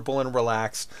comfortable and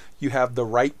relaxed. You have the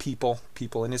right people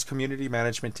in his community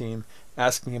management team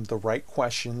asking him the right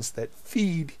questions that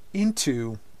feed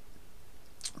into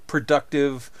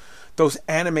productive, those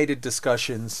animated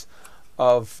discussions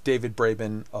of David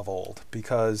Braben of old.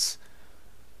 Because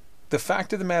the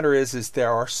fact of the matter is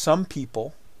there are some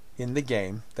people in the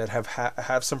game that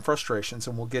have some frustrations,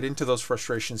 and we'll get into those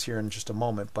frustrations here in just a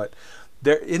moment. But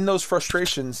they're in those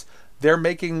frustrations, they're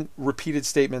making repeated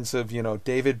statements of,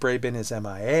 David Braben is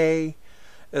MIA,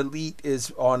 Elite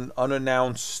is on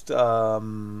unannounced,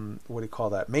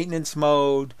 maintenance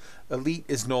mode. Elite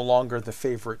is no longer the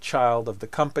favorite child of the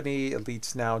company.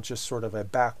 Elite's now just sort of a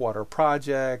backwater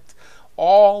project.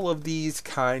 All of these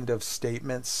kind of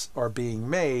statements are being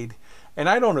made, and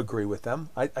I don't agree with them.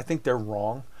 I think they're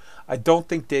wrong. I don't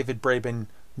think David Braben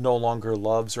no longer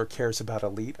loves or cares about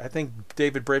Elite. I think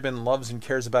David Braben loves and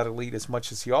cares about Elite as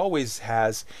much as he always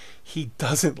has. He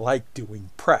doesn't like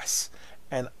doing press.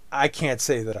 And I can't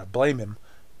say that I blame him.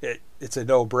 It's a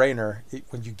no-brainer.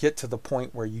 When you get to the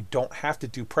point where you don't have to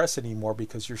do press anymore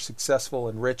because you're successful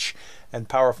and rich and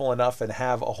powerful enough and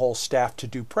have a whole staff to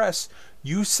do press,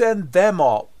 you send them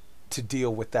all to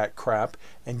deal with that crap,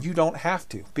 and you don't have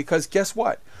to. Because guess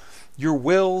what? Your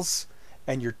Wills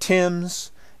and your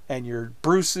Tims and your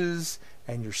Bruces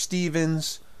and your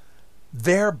Stevens,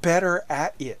 they're better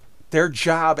at it. Their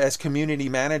job as community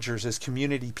managers, as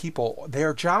community people,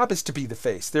 their job is to be the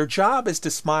face. Their job is to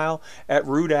smile at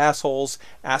rude assholes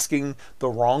asking the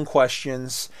wrong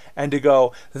questions and to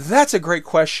go, that's a great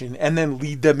question, and then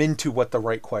lead them into what the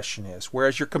right question is.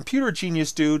 Whereas your computer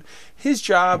genius dude, his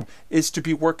job is to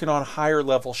be working on higher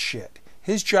level shit.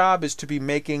 His job is to be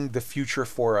making the future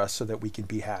for us so that we can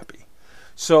be happy.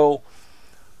 So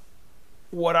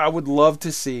what I would love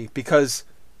to see, because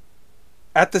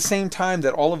at the same time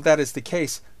that all of that is the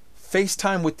case,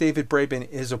 FaceTime with David Braben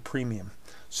is a premium.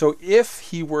 So if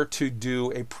he were to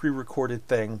do a pre-recorded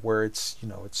thing where it's,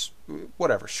 it's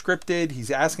whatever, scripted,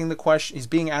 he's asking the question, he's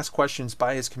being asked questions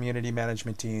by his community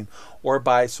management team or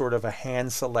by sort of a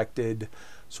hand-selected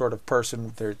sort of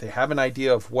person. They have an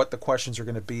idea of what the questions are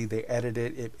going to be. They edit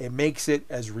it. It makes it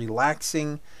as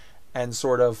relaxing and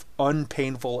sort of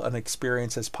unpainful an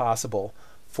experience as possible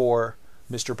for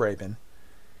Mr. Braben.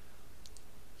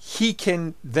 he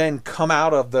can then come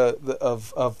out of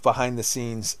of behind the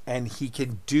scenes and he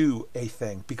can do a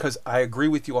thing. Because I agree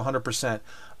with you 100%.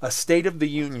 A State of the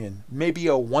Union, maybe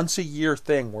a once a year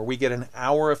thing where we get an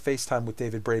hour of FaceTime with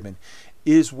David Braben,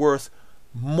 is worth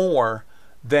more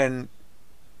than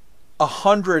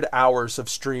 100 hours of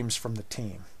streams from the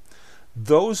team.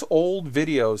 Those old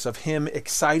videos of him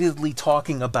excitedly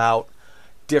talking about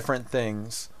different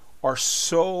things are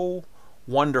so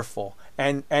wonderful.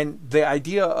 And the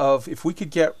idea of, if we could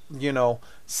get,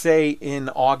 say in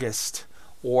August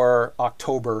or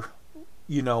October,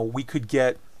 we could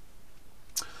get,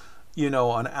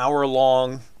 an hour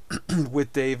long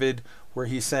with David where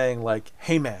he's saying like,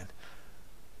 hey man,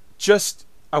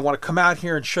 I want to come out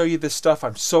here and show you this stuff.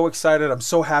 I'm so excited. I'm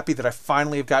so happy that I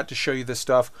finally have got to show you this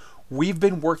stuff. We've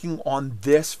been working on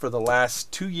this for the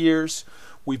last 2 years.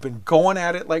 We've been going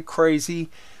at it like crazy.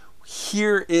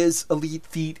 Here is Elite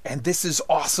Feet, and this is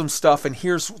awesome stuff, and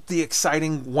here's the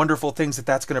exciting, wonderful things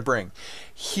that's going to bring.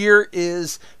 Here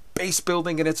is base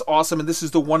building, and it's awesome, and this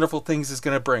is the wonderful things it's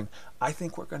going to bring. I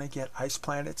think we're going to get Ice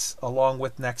Planets along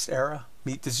with Next Era.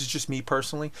 This is just me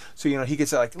personally. So, he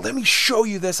gets like, let me show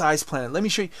you this Ice Planet. Let me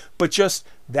show you. But just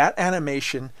that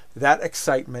animation, that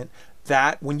excitement,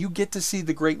 that when you get to see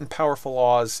the great and powerful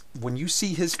Oz, when you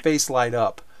see his face light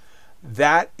up,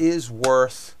 that is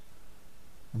worth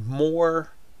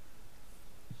more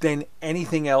than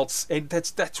anything else. And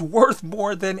that's worth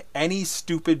more than any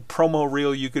stupid promo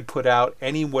reel you could put out,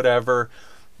 any whatever.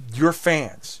 Your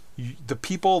fans, the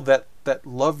people that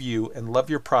love you and love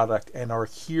your product and are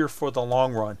here for the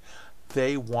long run,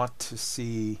 they want to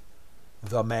see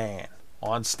the man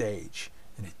on stage.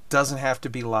 And it doesn't have to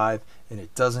be live, and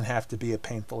it doesn't have to be a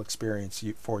painful experience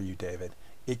for you, David.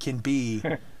 It can be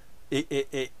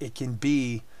it can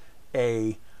be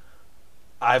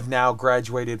I've now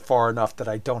graduated far enough that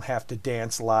I don't have to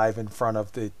dance live in front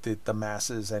of the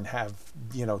masses and have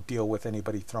deal with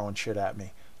anybody throwing shit at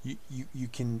me. You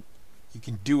can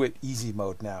do it easy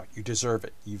mode now. You deserve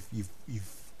it. You've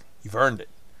earned it.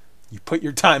 You put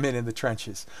your time in the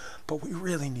trenches. But we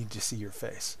really need to see your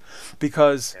face,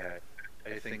 because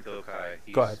I think though, Kai,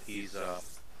 go ahead.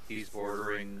 He's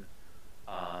bordering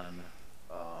on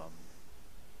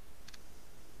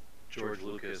George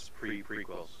Lucas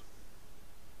prequels.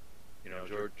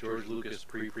 George Lucas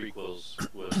prequels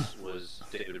was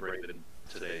David Braben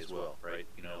today as well, right?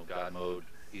 God Mode.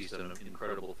 He's done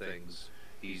incredible things.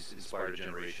 He's inspired a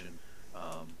generation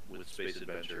with space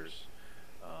adventures,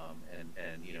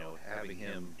 and having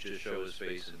him just show his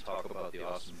face and talk about the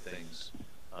awesome things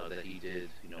that he did,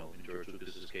 in George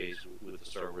Lucas's case with the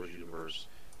Star Wars universe,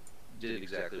 did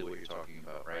exactly what you're talking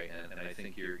about, right? And I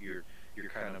think you're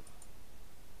kind of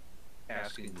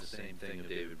asking the same thing of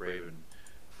David Braben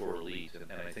for Elite,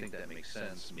 and I think that makes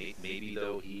sense. Maybe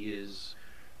though he is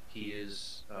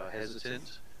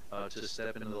hesitant to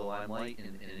step into the limelight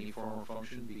in any form or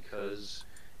function because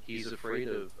he's afraid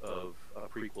of a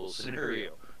prequel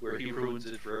scenario where he ruins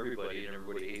it for everybody and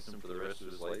everybody hates him for the rest of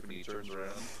his life, and he turns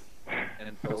around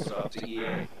and sells it off to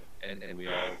EA, and we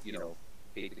all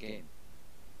hate the game.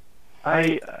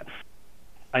 I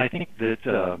think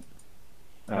that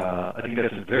I think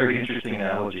that's a very interesting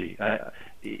analogy.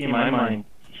 In my mind,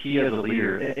 he as a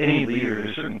leader, any leader,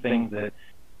 there's certain things that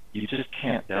you just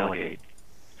can't delegate.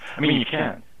 I mean, you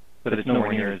can, but it's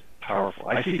nowhere near as powerful.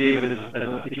 I see David as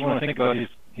if you want to think about his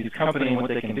company and what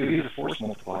they can do, he's a force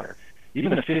multiplier.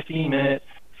 Even a 15-minute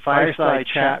fireside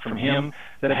chat from him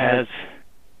that has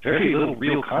very little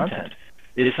real content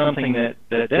is something that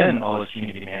then all his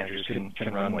community managers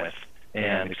can run with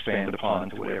and expand upon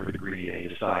to whatever degree they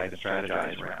decide to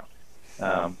strategize around.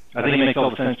 I think it makes all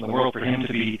the sense in the world for him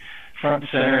to be front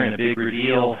and center in a big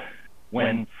reveal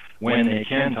when they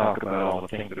can talk about all the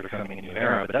things that are coming in the new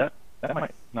era, but that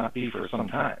might not be for some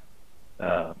time,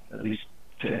 at least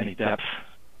to any depth.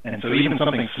 And so even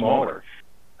something smaller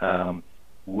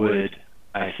would,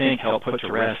 I think, help put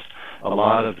to rest a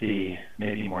lot of the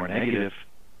maybe more negative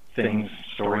things,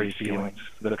 stories, feelings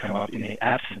that have come up in the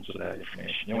absence of that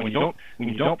information. When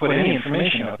you don't put any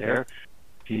information out there,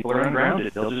 people are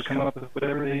ungrounded. They'll just come up with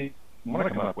whatever they want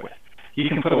to come up with. You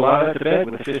can put a lot of that to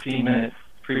bed with a 15-minute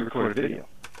pre-recorded video.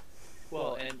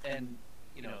 Well, and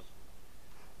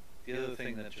the other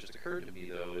thing that just occurred to me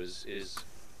though is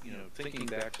thinking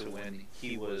back to when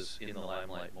he was in the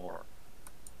limelight more.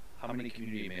 How many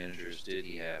community managers did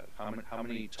he have? How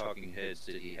many talking heads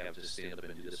did he have to stand up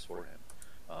and do this for him?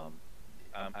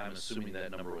 I'm assuming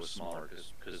that number was smaller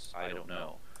because I don't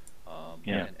know.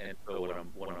 And so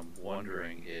what I'm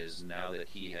wondering is, now that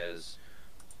he has,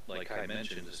 like I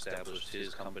mentioned, established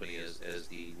his company as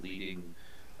the leading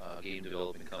game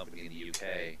development company in the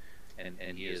UK,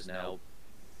 and he has now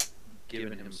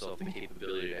given himself the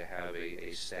capability to have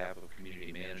a staff of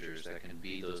community managers that can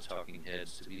be those talking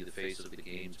heads, to be the face of the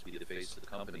game, to be the face of the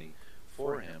company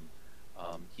for him.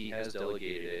 He has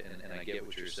delegated it, and I get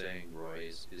what you're saying, Roy,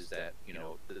 is that,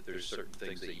 that there's certain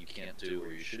things that you can't do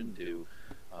or you shouldn't do,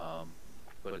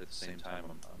 but at the same time,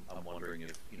 I'm wondering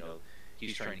if,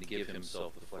 he's trying to give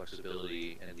himself the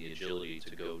flexibility and the agility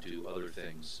to go do other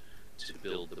things to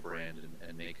build the brand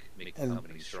and make the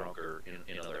company stronger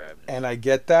in other avenues. And I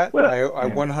get that. Well, I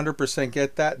 100%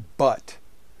 get that. But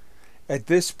at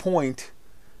this point,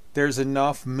 there's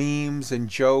enough memes and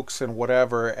jokes and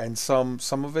whatever, and some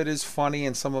of it is funny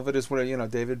and some of it is whatever.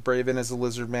 David Braven is a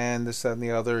lizard man, this, that, and the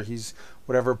other. He's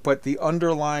whatever. But the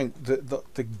underlying,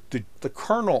 the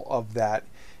kernel of that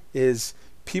is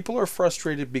people are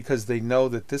frustrated because they know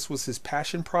that this was his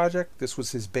passion project, this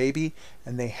was his baby,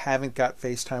 and they haven't got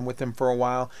FaceTime with him for a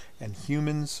while. And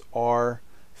humans are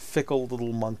fickle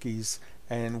little monkeys,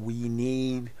 and we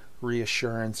need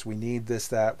reassurance, we need this,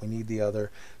 that, we need the other.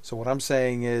 So what I'm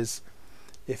saying is,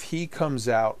 if he comes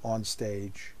out on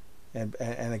stage, and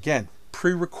again,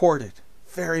 pre-recorded,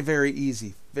 very, very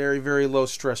easy, very, very low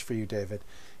stress for you, David.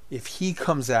 If he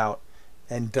comes out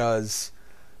and does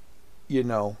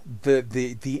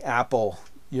the Apple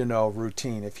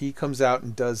routine, if he comes out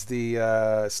and does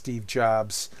the Steve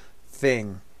Jobs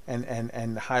thing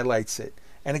and highlights it,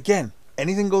 and again,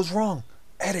 anything goes wrong,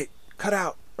 edit, cut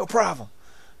out, no problem.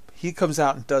 He comes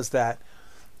out and does that,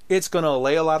 it's going to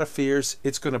allay a lot of fears.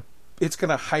 It's going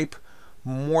to hype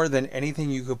more than anything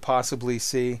you could possibly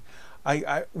see.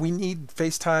 We need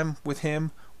FaceTime with him.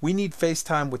 We need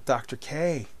FaceTime with Dr.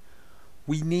 K.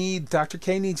 Dr.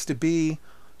 K needs to be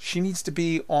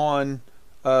on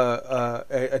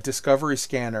a Discovery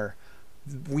scanner.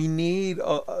 We need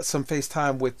some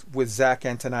FaceTime with Zach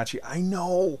Antonacci. I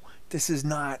know this is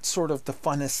not sort of the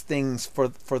funnest things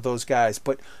for those guys,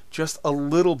 but just a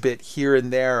little bit here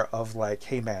and there of like,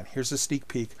 hey man, here's a sneak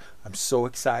peek. I'm so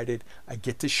excited. I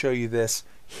get to show you this.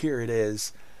 Here it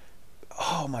is.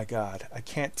 Oh my God. I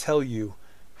can't tell you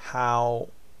how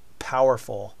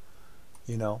powerful,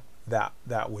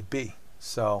 that would be.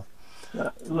 So,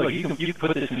 look, you can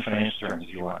put this in financial terms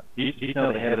if you want. He's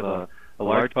now the head of a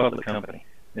large public company.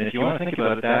 And if you want to think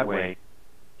about it that way,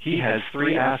 he has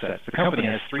three assets. The company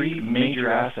has three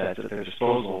major assets at their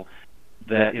disposal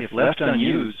that, if left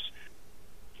unused,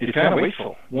 is kind of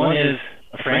wasteful. One is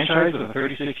a franchise with a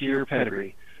 36-year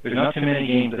pedigree. There's not too many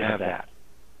games that have that.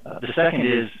 The second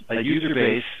is a user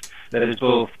base that is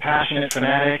both passionate,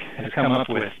 fanatic, has come up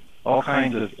with all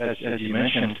kinds of, as you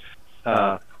mentioned,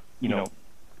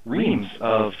 reams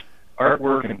of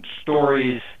artwork and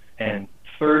stories and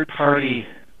third-party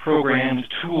programs,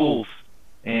 tools,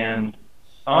 and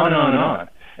on and on and on.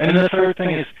 And then the third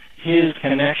thing is his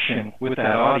connection with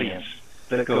that audience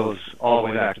that goes all the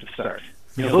way back to the start.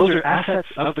 Those are assets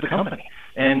of the company.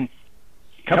 And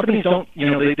companies don't,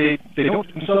 they don't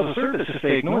do themselves a service if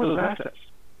they ignore those assets.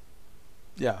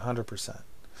 Yeah, 100%.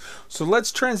 So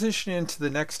let's transition into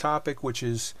the next topic, which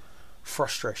is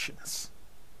frustrations.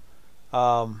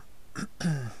 I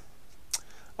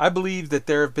believe that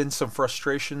there have been some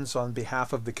frustrations on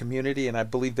behalf of the community, and I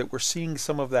believe that we're seeing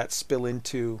some of that spill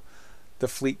into the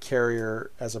fleet carrier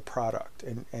as a product.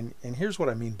 And here's what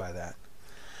I mean by that.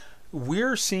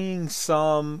 We're seeing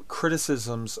some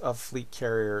criticisms of fleet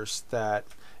carriers that,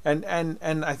 and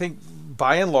I think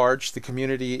by and large the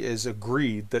community is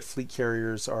agreed that fleet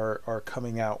carriers are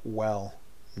coming out well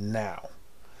now.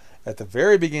 At the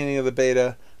very beginning of the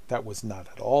beta, that was not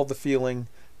at all the feeling.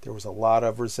 There was a lot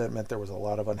of resentment, there was a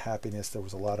lot of unhappiness, there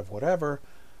was a lot of whatever.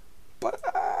 But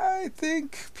I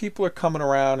think people are coming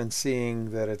around and seeing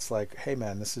that it's like, hey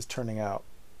man, this is turning out,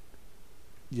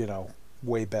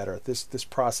 way better. This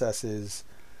process is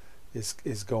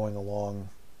going along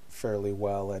fairly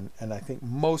well, and I think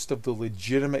most of the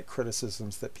legitimate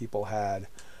criticisms that people had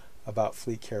about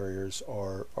fleet carriers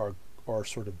are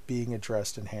sort of being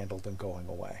addressed and handled and going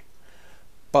away.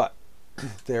 But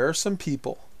there are some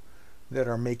people that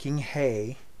are making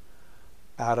hay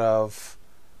out of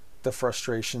the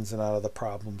frustrations and out of the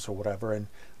problems or whatever. And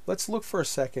let's look for a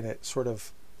second at sort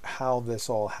of how this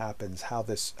all happens, how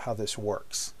this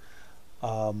works.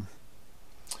 I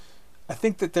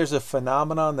think that there's a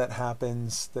phenomenon that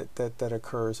happens that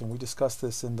occurs, and we discussed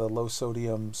this in the low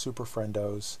sodium Super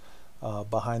Friendos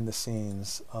behind the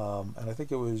scenes. And I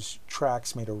think it was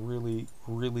Trax made a really,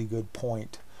 really good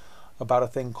point about a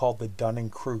thing called the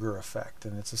Dunning-Kruger effect.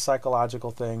 And it's a psychological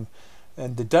thing.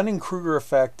 And the Dunning-Kruger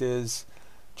effect is,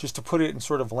 just to put it in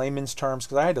sort of layman's terms,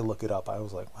 because I had to look it up. I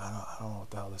was like, I don't know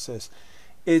what the hell this is.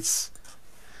 It's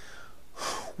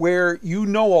where you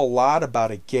know a lot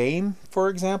about a game, for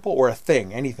example, or a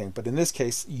thing, anything, but in this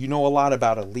case, you know a lot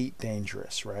about Elite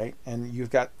Dangerous, right? And you've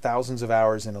got thousands of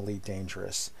hours in Elite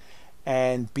Dangerous.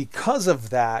 And because of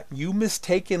that, you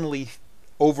mistakenly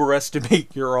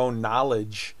overestimate your own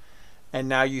knowledge. And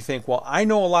now you think, well, I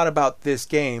know a lot about this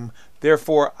game,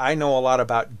 therefore I know a lot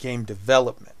about game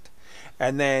development.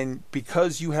 And then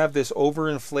because you have this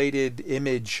overinflated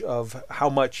image of how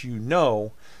much you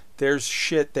know, there's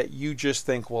shit that you just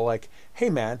think, well, like, hey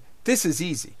man, this is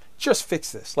easy. Just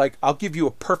fix this. Like, I'll give you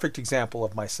a perfect example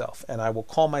of myself, and I will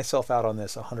call myself out on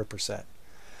this 100%.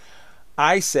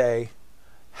 I say,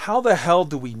 how the hell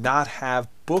do we not have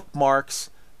bookmarks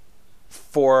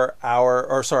for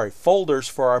folders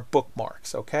for our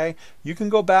bookmarks, okay? You can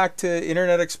go back to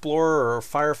Internet Explorer or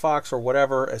Firefox or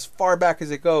whatever, as far back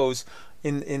as it goes,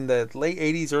 in the late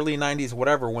 80s, early 90s,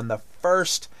 whatever, when the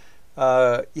first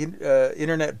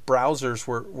internet browsers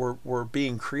were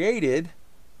being created,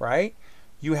 right?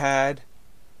 You had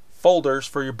folders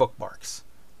for your bookmarks,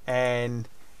 and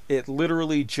it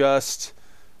literally just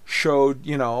showed,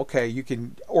 okay, you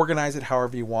can organize it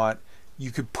however you want. You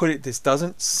could put it,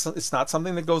 it's not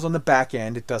something that goes on the back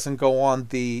end. It doesn't go on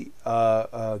the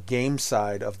game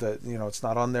side of the, it's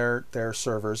not on their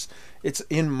servers. It's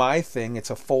in my thing. It's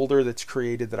a folder that's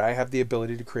created that I have the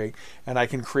ability to create, and I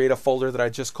can create a folder that I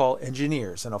just call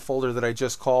engineers, and a folder that I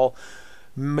just call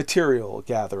material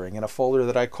gathering, and a folder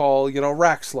that I call,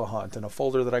 Raxla Hunt, and a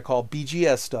folder that I call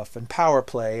BGS stuff and Power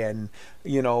Play and,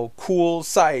 cool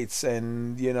sites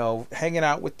and, hanging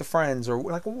out with the friends or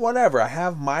like whatever. I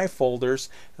have my folders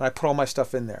and I put all my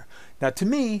stuff in there. Now, to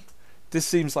me, this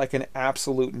seems like an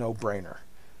absolute no-brainer.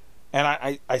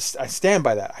 And I stand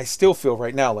by that. I still feel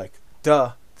right now like,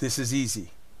 duh, this is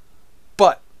easy.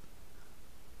 But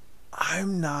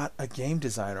I'm not a game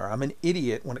designer. I'm an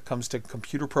idiot when it comes to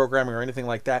computer programming or anything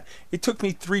like that. It took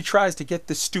me 3 tries to get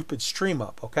this stupid stream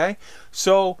up, okay?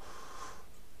 So,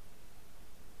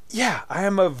 yeah, I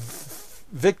am a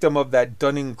victim of that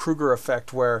Dunning-Kruger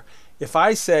effect where if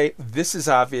I say, this is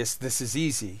obvious, this is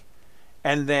easy,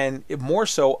 and then more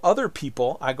so other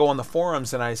people, I go on the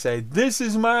forums and I say, this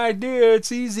is my idea,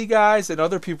 it's easy, guys, and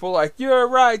other people are like, you're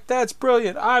right, that's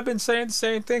brilliant, I've been saying the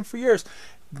same thing for years.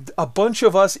 A bunch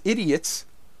of us idiots,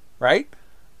 right,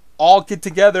 all get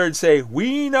together and say,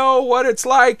 we know what it's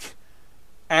like.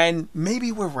 And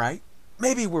maybe we're right.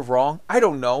 Maybe we're wrong. I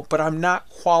don't know, but I'm not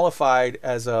qualified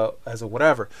as a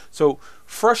whatever. So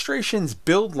frustrations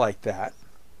build like that.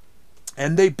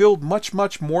 And they build much,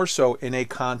 much more so in a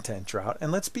content drought.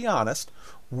 And let's be honest,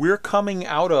 we're coming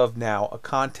out of now a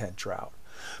content drought.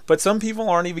 But some people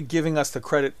aren't even giving us the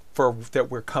credit for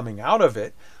that we're coming out of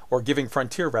it, or giving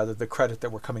Frontier rather the credit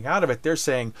that we're coming out of it. They're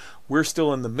saying we're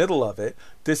still in the middle of it.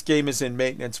 This game is in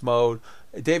maintenance mode.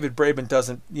 David Braben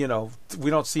doesn't, we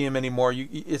don't see him anymore.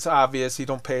 It's obvious he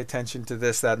don't pay attention to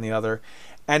this, that, and the other.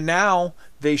 And now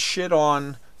they shit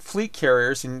on fleet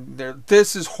carriers and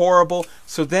this is horrible.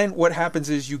 So then what happens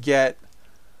is you get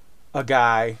a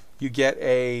guy, you get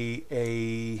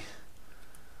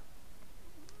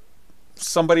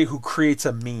somebody who creates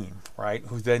a meme, right?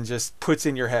 Who then just puts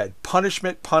in your head,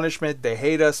 punishment, punishment, they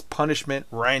hate us, punishment,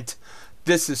 rent.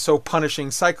 This is so punishing,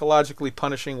 psychologically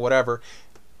punishing, whatever.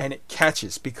 And it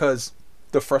catches because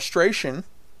the frustration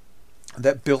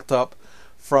that built up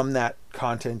from that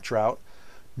content drought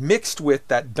mixed with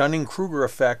that Dunning-Kruger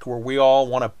effect where we all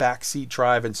want to backseat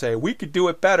drive and say, we could do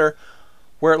it better.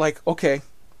 Where like, okay,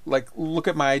 like look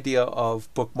at my idea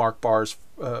of bookmark bars,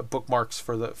 folders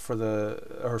for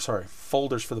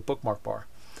the bookmark bar.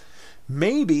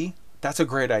 Maybe that's a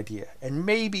great idea, and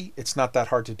maybe it's not that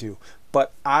hard to do.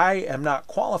 But I am not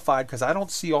qualified because I don't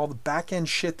see all the back end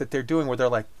shit that they're doing where they're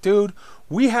like, dude,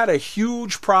 we had a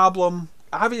huge problem.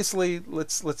 Obviously,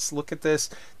 let's look at this.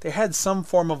 They had some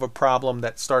form of a problem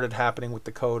that started happening with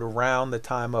the code around the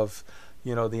time of,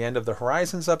 the end of the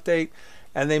Horizons update,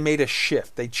 and they made a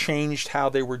shift. They changed how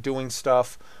they were doing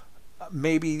stuff.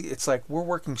 Maybe it's like we're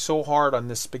working so hard on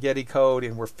this spaghetti code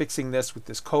and we're fixing this with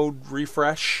this code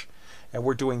refresh and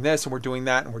we're doing this and we're doing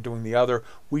that and we're doing the other.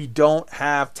 We don't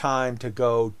have time to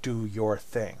go do your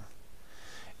thing.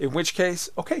 In which case,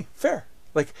 okay, fair.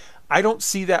 Like, I don't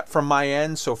see that from my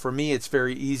end, so for me it's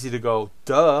very easy to go,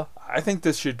 duh, I think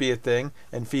this should be a thing.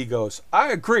 And Fee goes,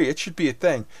 I agree, it should be a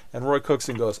thing. And Roy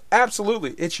Cookson goes,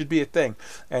 absolutely, it should be a thing.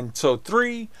 And so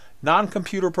 3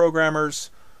 non-computer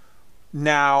programmers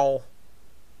now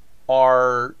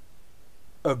are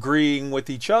agreeing with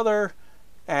each other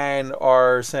and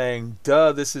are saying,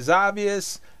 duh, this is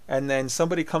obvious. And then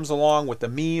somebody comes along with the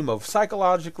meme of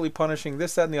psychologically punishing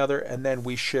this, that, and the other, and then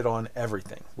we shit on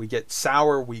everything. We get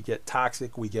sour, we get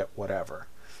toxic, we get whatever.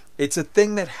 It's a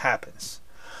thing that happens.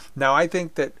 Now, I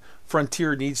think that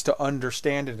Frontier needs to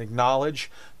understand and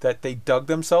acknowledge that they dug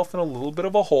themselves in a little bit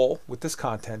of a hole with this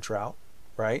content drought,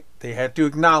 right? They have to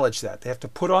acknowledge that. They have to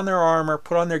put on their armor,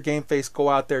 put on their game face, go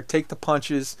out there, take the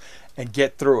punches, and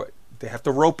get through it. They have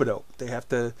to rope-a-dope. They have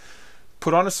to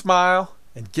put on a smile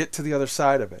and get to the other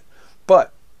side of it.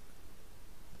 But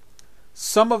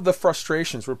some of the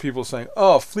frustrations were people saying,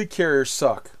 oh, fleet carriers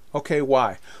suck. Okay,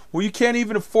 why? Well, you can't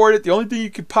even afford it. The only thing you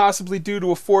could possibly do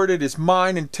to afford it is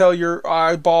mine until your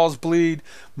eyeballs bleed.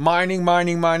 Mining,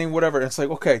 whatever. And it's like,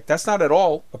 okay, that's not at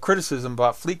all a criticism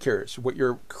about fleet carriers. What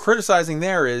you're criticizing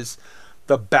there is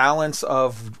the balance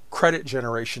of credit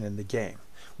generation in the game,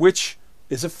 which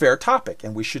is a fair topic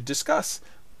and we should discuss.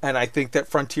 And I think that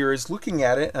Frontier is looking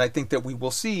at it, and I think that we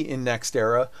will see in Next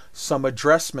Era some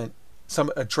addressing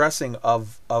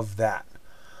of that.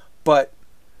 But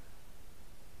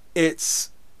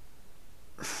it's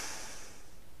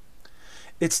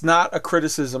not a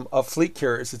criticism of fleet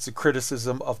carriers, it's a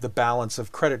criticism of the balance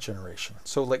of credit generation.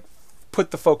 So, like, put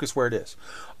the focus where it is.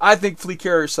 I think fleet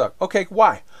carriers suck. Okay,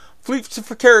 why? Fleet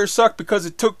carriers suck because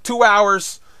it took 2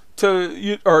 hours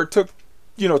or it took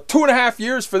 2.5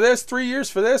 years for this, 3 years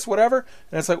for this, whatever.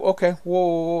 And it's like, okay,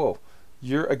 whoa.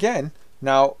 You're, again,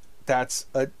 now that's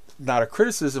not a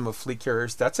criticism of fleet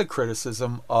carriers. That's a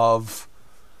criticism of,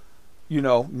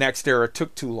 Next Era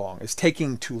took too long. It's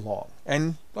taking too long.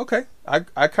 And, okay,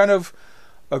 I kind of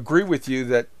agree with you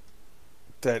that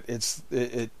there's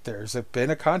been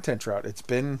a content drought. It's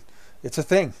a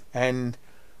thing. And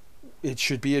it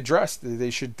should be addressed. They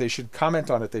should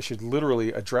comment on it. They should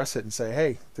literally address it and say,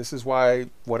 hey, this is why,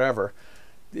 whatever.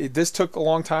 This took a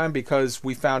long time because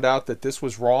we found out that this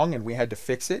was wrong and we had to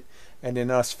fix it. And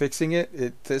in us fixing it,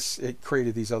 it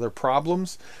created these other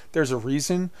problems. There's a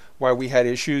reason why we had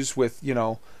issues with,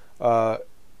 CQC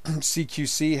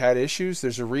had issues.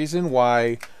 There's a reason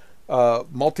why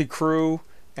multi-crew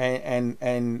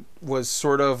and was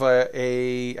sort of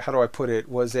a how do I put it,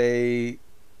 was a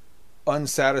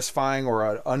unsatisfying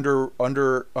or an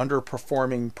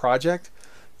underperforming project.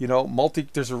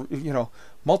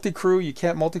 Multi-crew, you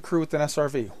can't multi-crew with an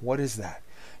SRV. What is that?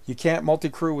 You can't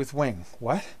multi-crew with wing.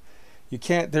 What? You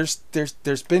can't. There's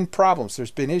been problems.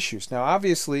 There's been issues. Now,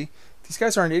 obviously, these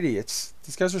guys aren't idiots.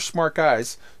 These guys are smart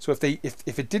guys. So if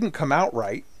it didn't come out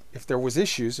right, if there was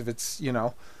issues, if it's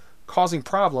causing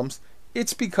problems,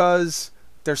 it's because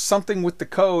there's something with the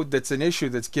code that's an issue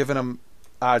that's giving them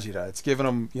agita. It's giving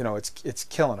them, it's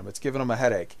killing them. It's giving them a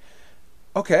headache.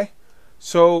 Okay,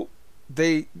 so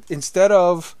they, instead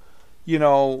of, I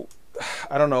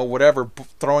don't know, whatever,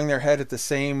 throwing their head at the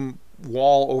same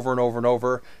wall over and over and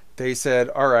over, they said,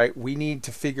 all right, we need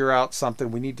to figure out something.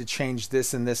 We need to change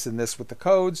this and this and this with the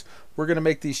codes. We're going to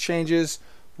make these changes.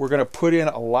 We're going to put in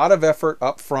a lot of effort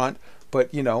up front, but,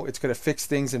 it's going to fix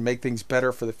things and make things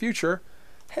better for the future.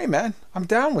 Hey, man, I'm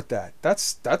down with that.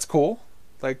 That's cool.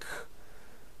 Like,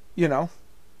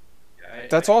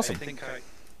 that's awesome. I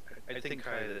think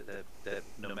that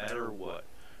no matter what,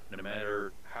 no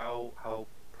matter how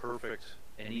perfect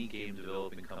any game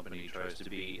developing company tries to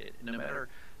be, no matter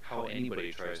how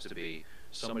anybody tries to be,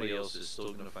 somebody else is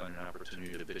still going to find an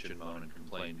opportunity to bitch and moan and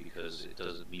complain because it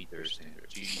doesn't meet their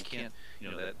standards. You can't,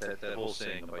 that whole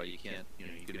saying about you can't,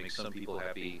 you can make some people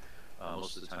happy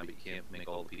most of the time, but you can't make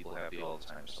all the people happy all the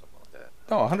time, or something like that.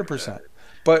 Oh, 100%.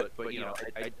 But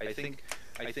I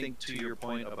think to your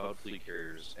point about fleet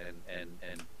carriers and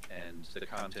the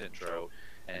content drought,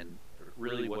 and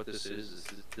really what this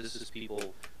is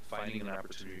people finding an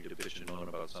opportunity to bitch and moan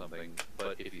about something.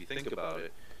 But if you think about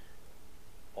it,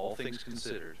 all things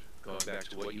considered, going back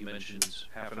to what you mentioned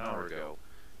half an hour ago,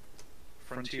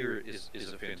 Frontier is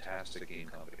a fantastic game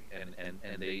company, and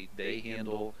they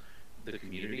handle the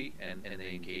community and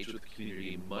they engage with the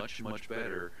community much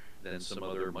better than some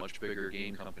other much bigger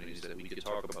game companies that we could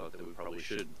talk about that we probably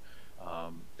shouldn't.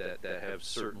 That have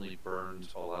certainly burned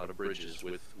a lot of bridges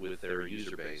with their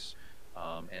user base.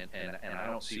 And I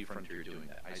don't see Frontier doing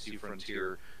that. I see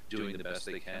Frontier doing the best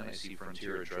they can. I see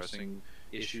Frontier addressing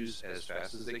issues as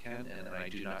fast as they can, and I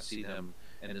do not see them,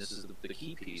 and this is the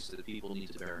key piece that people need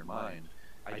to bear in mind,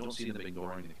 I don't see them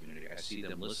ignoring the community. I see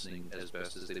them listening as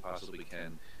best as they possibly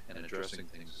can and addressing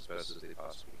things as best as they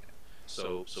possibly can.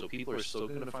 So people are still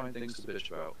going to find things to bitch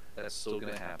about. That's still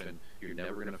going to happen. You're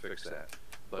never going to fix that.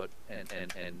 But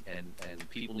and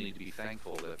people need to be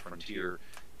thankful that Frontier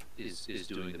is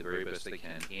doing the very best they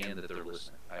can and that they're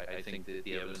listening. I think that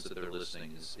the evidence that they're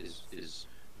listening is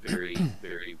very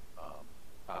very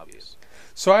obvious.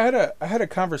 So I had a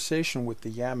conversation with the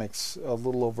Yamiks a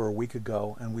little over a week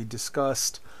ago, and we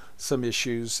discussed some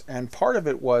issues, and part of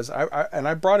it was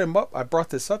I brought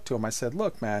this up to him. I said,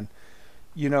 look, man,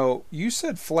 you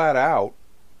said flat out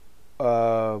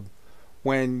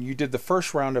when you did the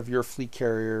first round of your fleet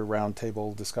carrier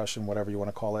roundtable discussion, whatever you want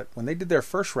to call it, when they did their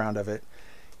first round of it,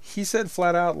 he said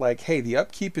flat out, like, hey, the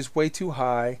upkeep is way too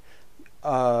high,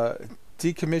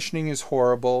 decommissioning is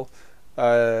horrible,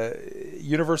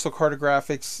 universal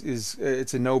cartographics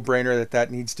it's a no-brainer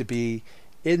that needs to be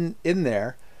in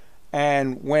there.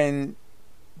 And when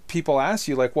people ask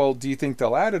you, like, well, do you think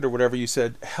they'll add it or whatever, you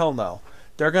said, hell no.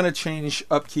 They're going to change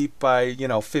upkeep by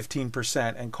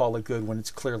 15% and call it good when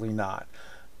it's clearly not.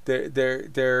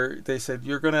 They said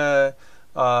they're gonna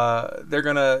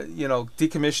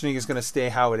decommissioning is gonna stay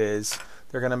how it is.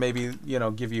 They're gonna maybe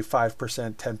give you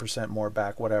 5%, 10% more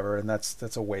back, whatever, and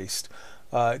that's a waste.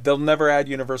 They'll never add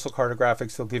universal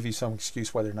cartographics. They'll give you some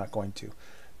excuse why they're not going to.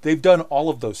 They've done all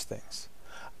of those things.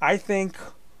 I think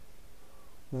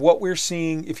what we're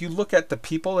seeing, if you look at the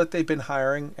people that they've been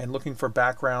hiring and looking for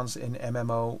backgrounds in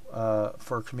MMO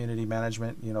for community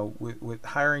management, with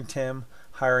hiring Tim,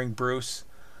 hiring Bruce,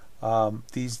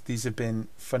 these have been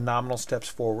phenomenal steps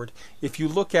forward. If you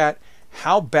look at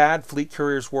how bad fleet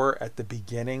carriers were at the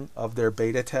beginning of their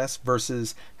beta test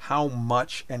versus how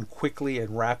much and quickly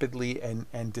and rapidly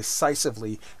and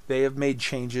decisively they have made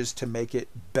changes to make it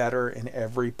better in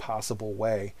every possible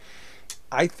way,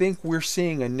 I think we're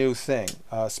seeing a new thing.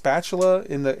 Spatula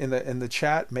in the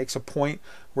chat makes a point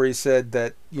where he said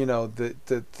that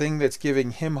the thing that's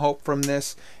giving him hope from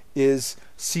this is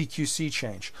CQC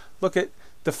change. Look at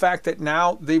the fact that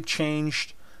now they've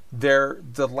changed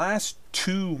the last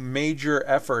two major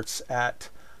efforts at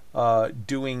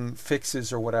doing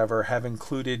fixes or whatever have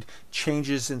included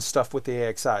changes in stuff with the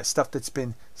AXI, stuff that's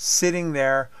been sitting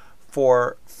there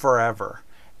for forever.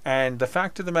 And the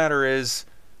fact of the matter is,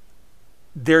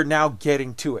 they're now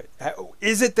getting to it.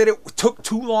 Is it that it took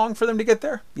too long for them to get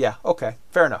there? Yeah, okay,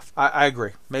 fair enough. I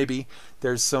agree. Maybe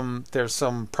there's some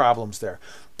problems there.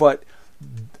 But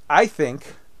I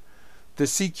think the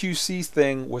CQC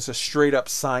thing was a straight up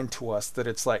sign to us that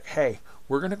it's like, hey,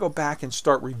 we're going to go back and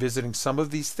start revisiting some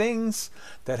of these things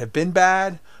that have been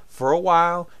bad for a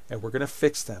while, and we're going to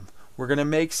fix them. We're going to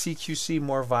make CQC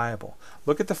more viable.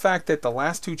 Look at the fact that the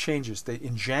last two changes,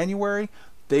 in January,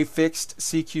 they fixed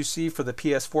CQC for the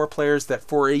PS4 players that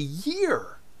for a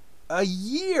year,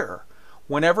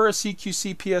 whenever a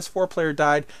CQC PS4 player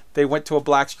died, they went to a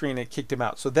black screen and kicked him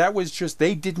out. So that was just,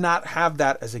 they did not have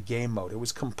that as a game mode. It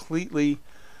was completely,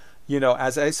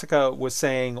 as Isaka was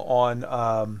saying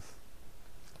on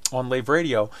Lave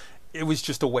Radio, it was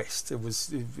just a waste. It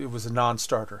was a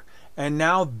non-starter. And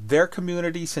now their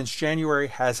community since January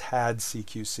has had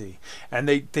CQC. And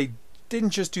they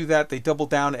didn't just do that, they doubled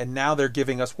down, and now they're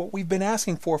giving us what we've been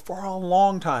asking for a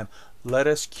long time. Let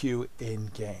us queue in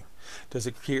game. Does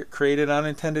it create an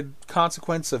unintended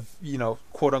consequence of,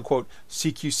 quote unquote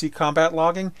CQC combat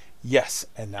logging? Yes,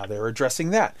 and now they're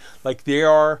addressing that. Like, they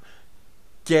are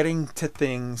getting to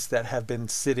things that have been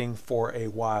sitting for a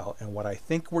while. And what I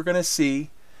think we're going to see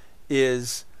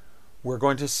is we're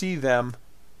going to see them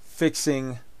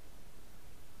fixing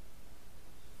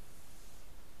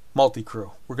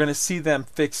multi-crew. We're going to see them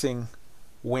fixing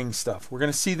wing stuff. We're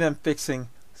going to see them fixing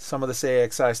some of this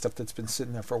AXI stuff that's been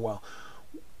sitting there for a while.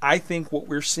 I think what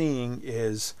we're seeing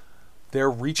is they're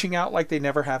reaching out like they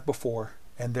never have before,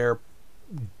 and they're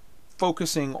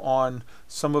focusing on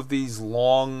some of these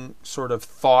long sort of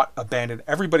thought abandoned.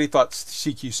 Everybody thought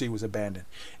CQC was abandoned.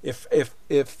 If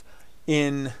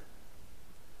in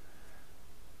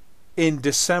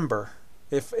December,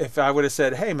 if I would have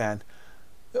said, hey man,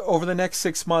 over the next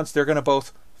 6 months, they're going to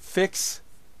both fix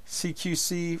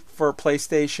CQC for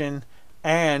PlayStation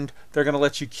and they're going to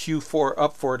let you queue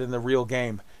up for it in the real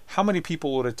game. How many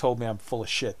people would have told me I'm full of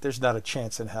shit? There's not a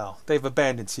chance in hell. They've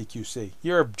abandoned CQC.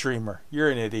 You're a dreamer. You're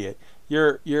an idiot.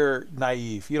 You're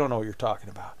naive. You don't know what you're talking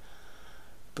about.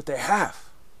 But they have.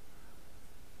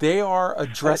 They are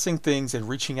addressing things and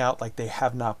reaching out like they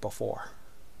have not before.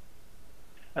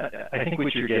 I think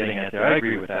what you're getting at there, I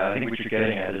agree with that. I think what you're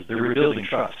getting at is they're rebuilding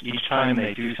trust. Each time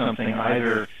they do something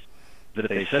either that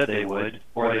they said they would,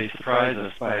 or they surprise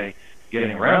us by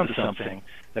getting around to something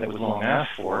that was long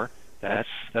asked for, that's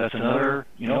another,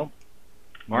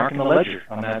 mark in the ledger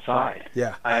on that side.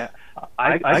 Yeah.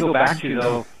 I go back to,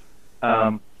 though,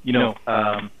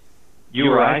 you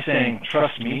or I saying,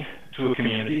 trust me, to a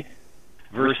community,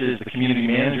 versus the community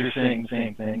manager saying the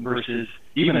same thing, versus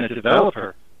even a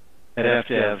developer at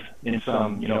FDev in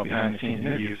some, behind-the-scenes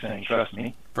interview saying, trust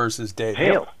me. Versus Dave.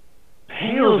 Pales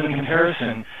in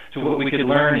comparison to what we could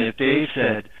learn if Dave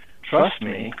said, trust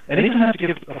me. And he doesn't have to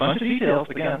give a bunch of details.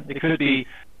 Again, it could be,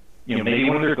 maybe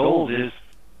one of their goals is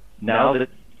now that,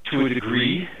 to a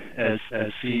degree, as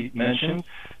he mentioned,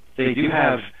 they do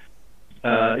have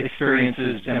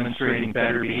experiences demonstrating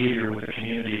better behavior with the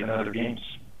community than other games.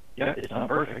 Yeah, it's not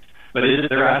perfect, but is it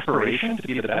their aspiration to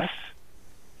be the best?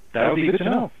 That would be good to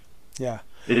know. Yeah.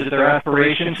 Is it their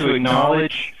aspiration to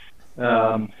acknowledge,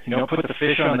 put the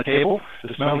fish on the table,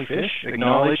 the smelly fish,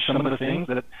 acknowledge some of the things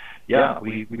that,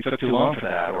 we took too long for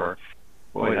that, or,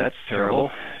 boy, that's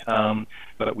terrible.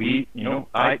 But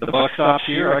the buck stops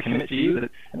here. I commit to you that,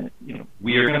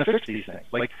 we are going to fix these things.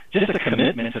 Like, just a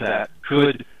commitment to that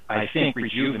could, I think,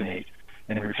 rejuvenate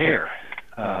and repair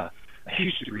a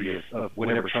huge degree of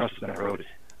whatever trust has been eroded.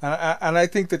 And I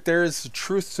think that there is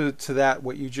truth to that,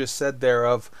 what you just said there,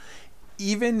 of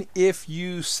even if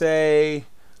you say,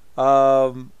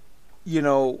 even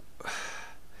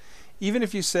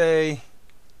if you say,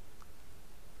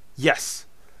 yes,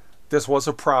 this was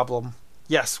a problem.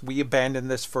 Yes, we abandoned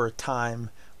this for a time.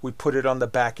 We put it on the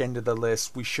back end of the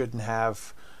list. We shouldn't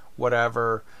have,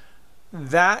 whatever.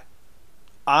 That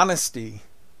honesty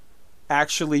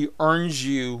actually earns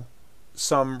you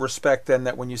some respect then,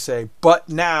 that when you say, but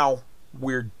now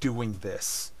we're doing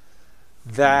this,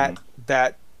 that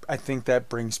I think that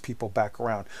brings people back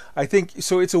around. I think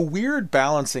so. It's a weird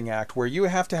balancing act where you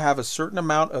have to have a certain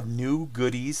amount of new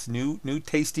goodies, new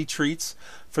tasty treats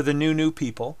for the new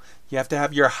people. You have to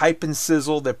have your hype and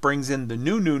sizzle that brings in the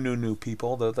new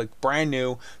people, the brand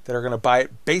new, that are going to buy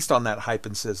it based on that hype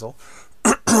and sizzle.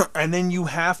 And then you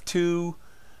have to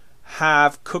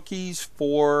have cookies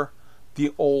for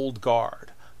the old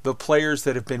guard, the players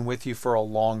that have been with you for a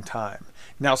long time.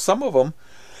 Now, some of them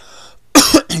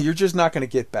you're just not going to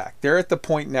get back. They're at the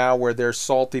point now where they're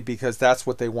salty because that's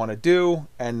what they want to do,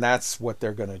 and that's what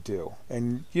they're going to do.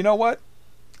 And you know what?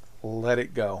 Let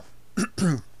it go.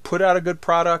 Put out a good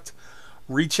product.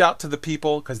 Reach out to the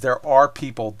people, because there are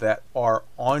people that are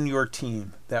on your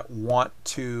team that want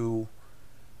to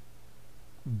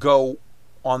go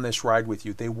on this ride with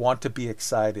you. They want to be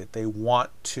excited. They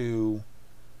want to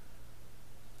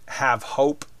have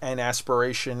hope and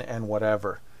aspiration and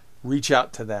whatever. Reach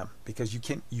out to them, because you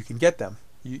can get them.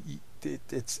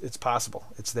 It's possible.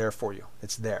 It's there for you.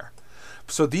 It's there.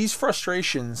 So these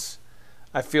frustrations,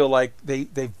 I feel like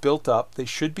they've built up. They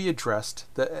should be addressed.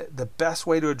 The best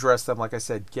way to address them, like I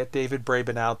said, get David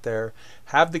Braben out there,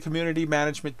 have the community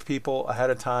management people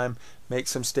ahead of time make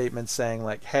some statements saying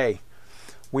like, hey,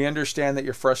 we understand that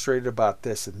you're frustrated about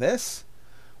this and this.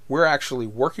 We're actually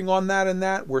working on that and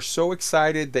that. We're so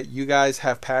excited that you guys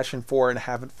have passion for and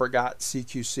haven't forgot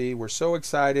CQC. We're so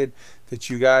excited that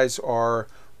you guys are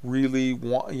really,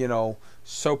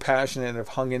 so passionate and have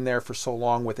hung in there for so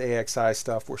long with AXI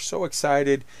stuff. We're so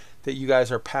excited that you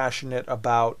guys are passionate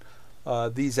about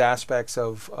these aspects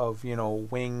of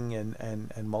wing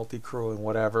and multi-crew and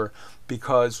whatever,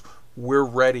 because we're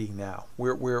ready now.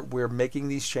 We're making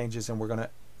these changes, and we're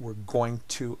going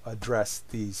to address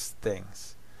these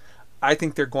things. I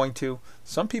think they're going to.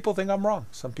 Some people think I'm wrong.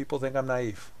 Some people think I'm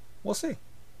naive. We'll see.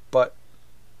 But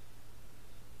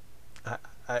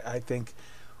I think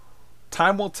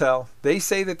time will tell. They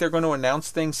say that they're going to announce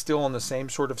things still on the same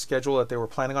sort of schedule that they were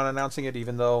planning on announcing it,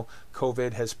 even though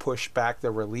COVID has pushed back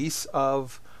the release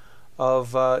of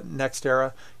Next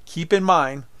Era. Keep in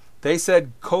mind, they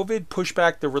said COVID pushed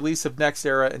back the release of Next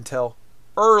Era until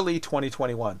early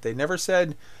 2021. They never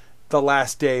said the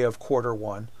last day of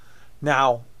Q1.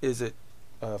 Now, is it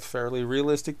a fairly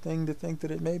realistic thing to think that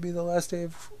it may be the last day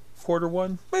of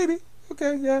Q1? Maybe.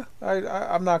 Okay, yeah.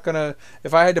 I'm not going to...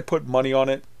 If I had to put money on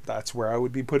it, that's where I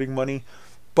would be putting money.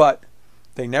 But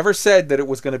they never said that it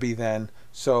was going to be then.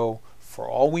 So, for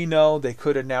all we know, they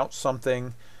could announce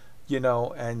something,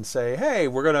 and say, hey,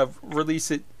 we're going to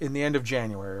release it in the end of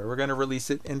January, or we're going to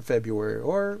release it in February,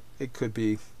 or it could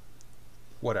be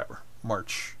whatever,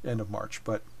 March, end of March.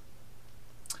 But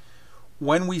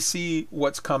when we see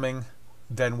what's coming,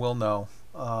 then we'll know.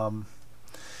 And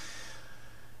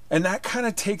that kind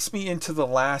of takes me into the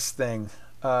last thing.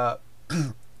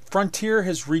 Frontier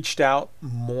has reached out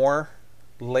more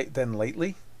than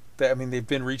lately. They've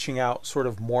been reaching out sort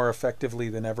of more effectively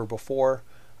than ever before,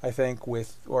 I think,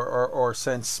 with or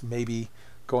since maybe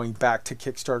going back to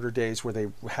Kickstarter days where they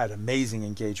had amazing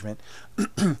engagement.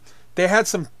 They had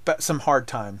some hard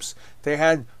times. They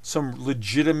had some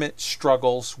legitimate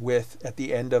struggles at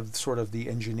the end of sort of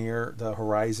the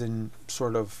Horizon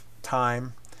sort of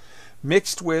time,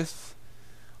 mixed with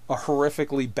a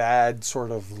horrifically bad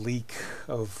sort of leak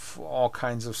of all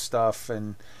kinds of stuff,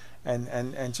 and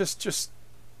just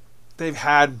they've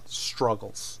had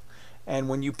struggles. And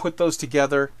when you put those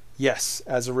together, yes,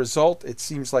 as a result, it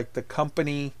seems like the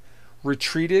company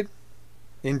retreated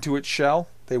into its shell.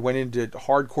 They went into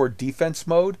hardcore defense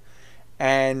mode,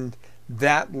 and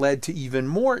that led to even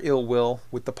more ill will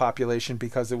with the population,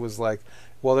 because it was like,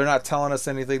 well, they're not telling us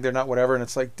anything, they're not whatever. And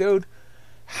it's like, dude,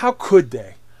 how could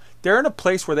they? They're in a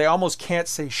place where they almost can't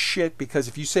say shit, because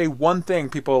if you say one thing,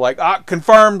 people are like,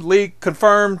 confirmed, leak,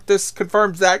 confirmed, this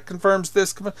confirms that, confirms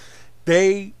this.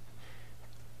 They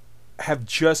have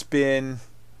just been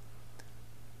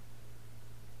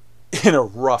in a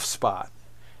rough spot.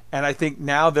 And I think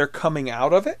now they're coming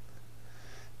out of it.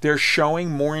 They're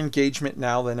showing more engagement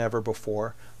now than ever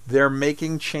before. They're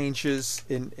making changes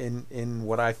in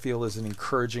what I feel is an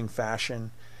encouraging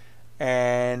fashion.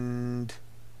 And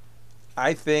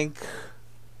I think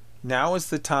now is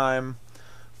the time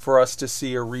for us to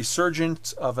see a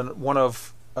resurgence of one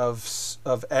of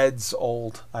Ed's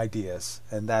old ideas,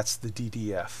 and that's the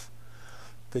DDF.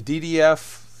 The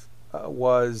DDF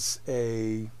was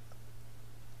a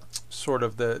sort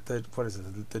of the what is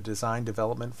it, the Design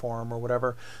Development Forum or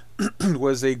whatever,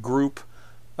 was a group,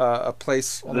 a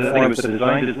place on the forums. The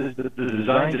design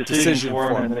decision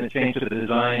forum, and then it changed to the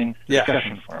design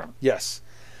discussion forum. Yes.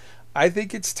 I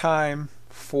think it's time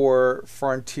for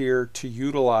Frontier to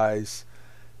utilize.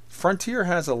 Frontier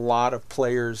has a lot of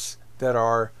players that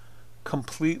are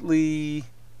completely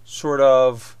sort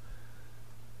of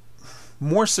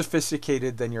more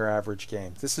sophisticated than your average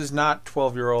game. This is not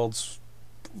 12-year-olds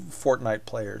Fortnite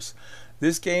players.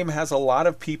 This game has a lot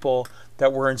of people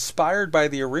that were inspired by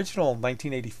the original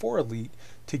 1984 Elite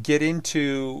to get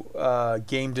into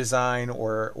game design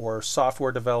or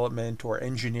software development or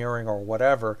engineering or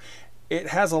whatever. It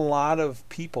has a lot of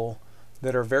people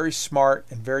that are very smart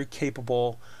and very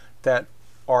capable that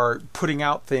are putting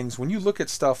out things. When you look at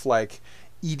stuff like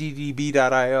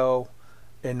EDDB.io,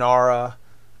 Inara,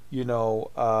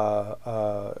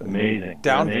 amazing.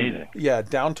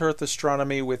 Down to Earth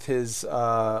Astronomy with his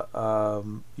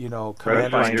Commander's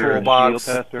Toolbox,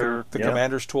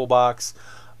 Commander's Toolbox.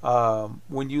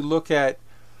 When you look at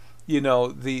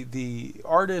the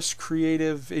artist,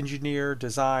 creative, engineer,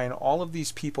 design, all of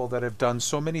these people that have done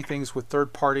so many things with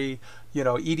third party,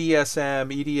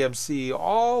 EDSM, EDMC,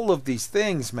 all of these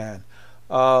things, man.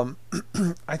 I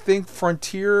think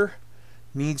Frontier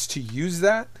needs to use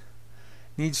that,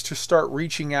 needs to start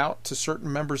reaching out to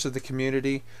certain members of the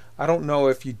community. I don't know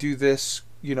if you do this,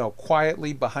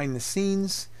 quietly behind the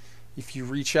scenes, if you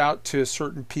reach out to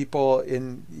certain people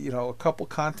in, a couple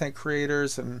content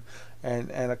creators and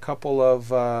a couple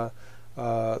of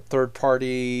third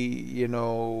party,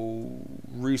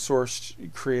 resource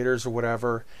creators or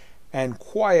whatever, and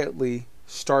quietly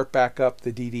start back up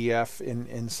the DDF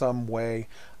in some way.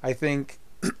 I think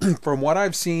from what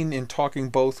I've seen in talking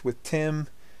both with Tim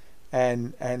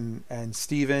and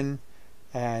Steven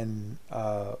and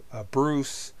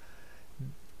Bruce,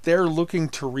 they're looking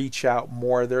to reach out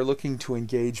more. They're looking to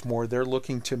engage more. They're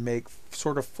looking to make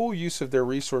sort of full use of their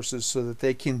resources so that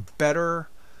they can better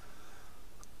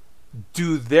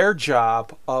do their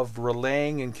job of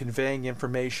relaying and conveying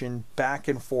information back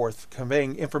and forth,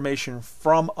 conveying information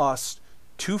from us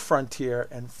to Frontier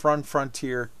and from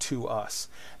Frontier to us.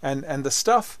 And the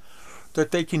stuff that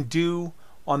they can do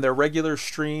on their regular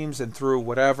streams and through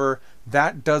whatever,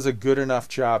 that does a good enough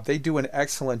job. They do an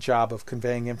excellent job of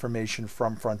conveying information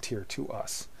from Frontier to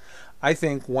us. I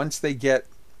think once they get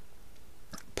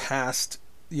past,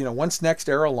 once Next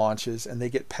Era launches and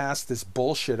they get past this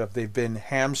bullshit of they've been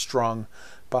hamstrung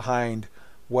behind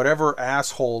whatever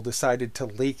asshole decided to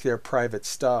leak their private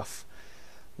stuff,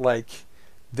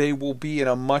 they will be in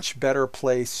a much better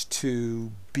place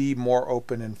to be more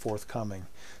open and forthcoming.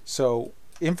 So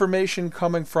information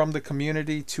coming from the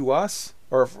community to us,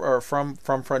 or from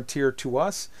Frontier to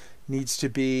us, needs to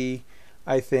be,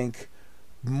 I think,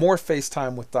 more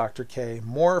FaceTime with Dr. K,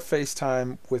 more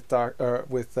FaceTime with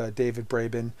David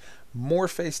Braben, more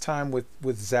FaceTime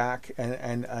with Zach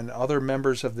and other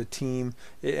members of the team.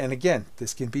 And again,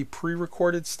 this can be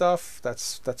pre-recorded stuff.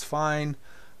 That's fine.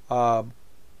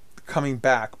 Coming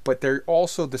back, but there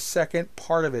also, the second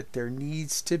part of it, there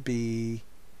needs to be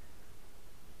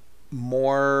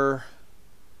more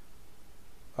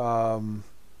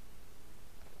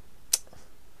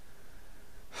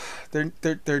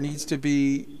there needs to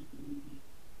be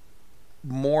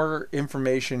more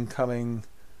information coming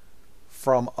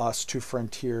from us to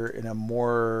Frontier in a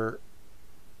more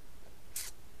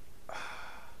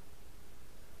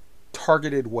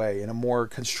targeted way, in a more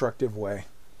constructive way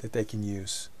that they can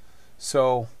use.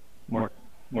 So more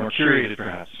curated,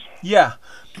 perhaps. Yeah,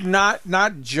 not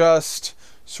just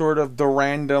sort of the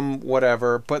random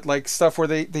whatever, but like stuff where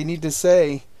they need to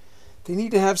say, they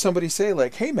need to have somebody say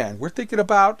like, hey man, we're thinking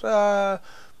about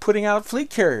putting out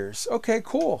fleet carriers. Okay,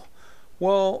 cool.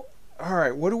 Well, all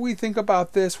right, what do we think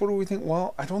about this? What do we think?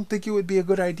 Well, I don't think it would be a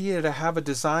good idea to have a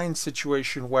design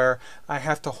situation where I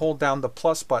have to hold down the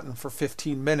plus button for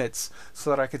 15 minutes so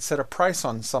that I could set a price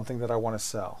on something that I want to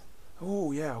sell.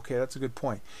 Oh, yeah, okay, that's a good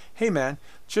point. Hey, man,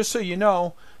 just so you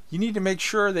know, you need to make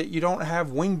sure that you don't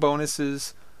have wing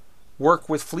bonuses work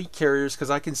with fleet carriers, because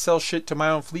I can sell shit to my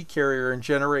own fleet carrier and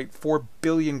generate 4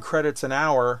 billion credits an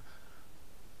hour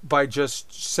by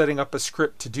just setting up a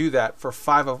script to do that for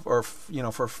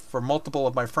for multiple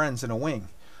of my friends in a wing.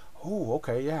 Oh,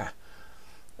 okay, yeah.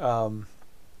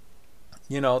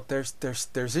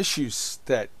 There's issues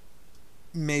that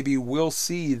maybe we'll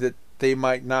see that they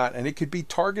might not, and it could be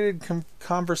targeted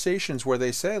conversations where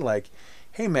they say like,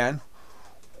 hey man,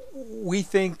 we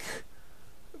think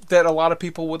that a lot of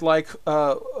people would like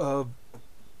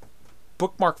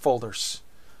bookmark folders.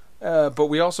 But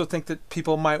we also think that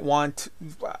people might want,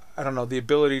 I don't know, the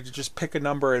ability to just pick a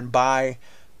number and buy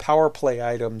power play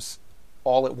items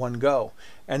all at one go.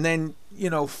 And then,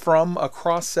 from a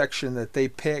cross section that they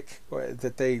pick,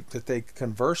 that they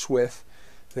converse with,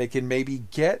 they can maybe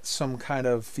get some kind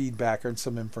of feedback or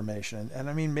some information. And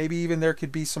I mean, maybe even there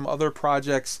could be some other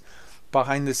projects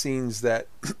behind the scenes that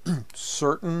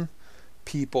certain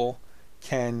people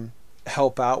can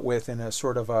help out with in a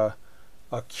sort of a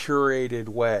curated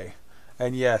way.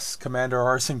 And yes, Commander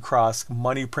Arson Cross,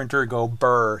 money printer go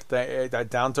burr. That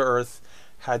Down to Earth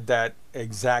had that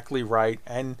exactly right.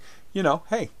 And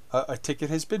hey, a ticket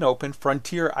has been opened.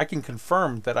 Frontier, I can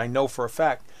confirm that I know for a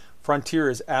fact Frontier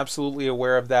is absolutely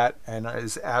aware of that and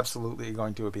is absolutely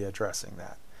going to be addressing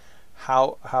that.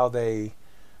 How they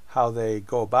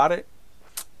go about it,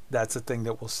 that's a thing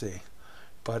that we'll see.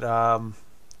 But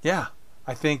yeah,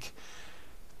 I think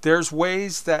there's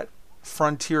ways that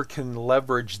Frontier can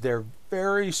leverage their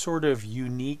very sort of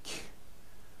unique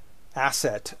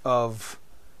asset of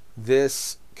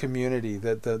this community,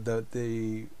 that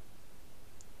the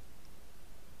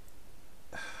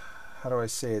how do I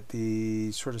say it,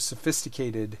 the sort of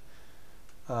sophisticated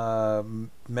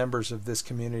members of this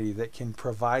community that can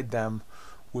provide them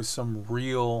with some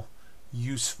real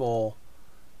useful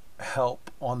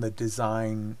help on the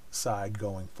design side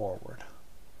going forward.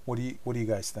 What do you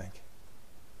guys think?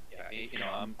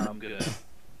 Yeah, I'm gonna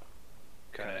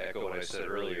kind of echo what I said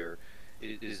earlier.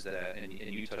 Is that, and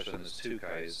you touched on this too,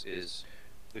 guys? Is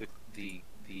the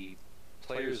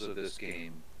players of this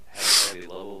game have a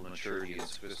level of maturity and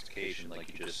sophistication,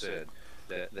 like you just said,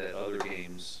 that other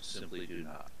games simply do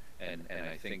not. And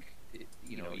I think,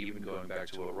 even going back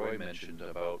to what Roy mentioned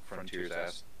about Frontier's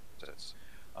assets,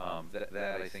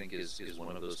 that I think is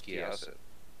one of those key assets.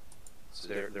 So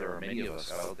there are many of us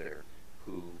out there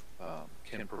who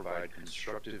can provide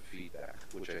constructive feedback,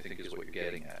 which I think is what you're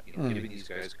getting at. Giving these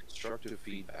guys constructive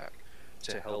feedback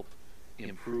to help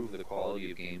improve the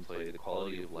quality of gameplay, the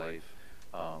quality of life,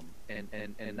 and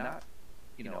not,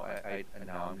 I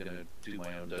now I'm going to do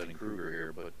my own Dunning-Kruger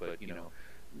here, but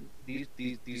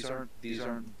these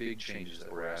aren't big changes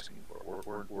that we're asking for.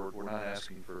 We're not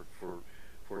asking for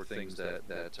things that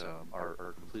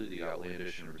are completely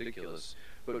outlandish and ridiculous.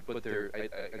 But there,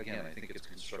 again, I think it's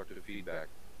constructive feedback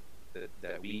that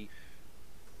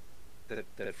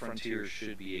Frontier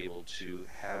should be able to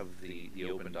have the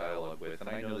open dialogue with. And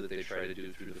I know that they try to do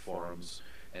it through the forums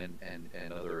and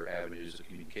other avenues of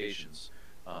communications.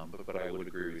 But I would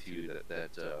agree with you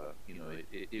that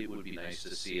it would be nice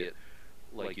to see it,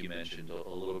 like you mentioned, a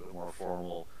little bit more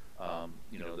formal.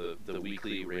 The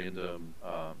weekly random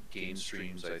game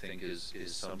streams, I think, is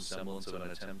some semblance of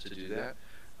an attempt to do that.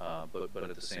 But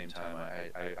at the same time,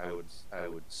 I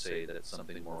would say that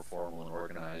something more formal and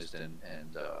organized and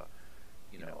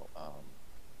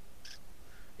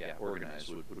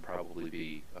organized would probably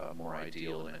be more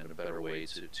ideal and a better way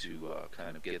to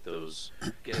kind of get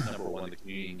number one, the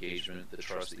community engagement, the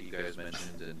trust that you guys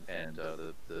mentioned, and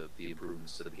the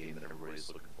improvements to the game that everybody's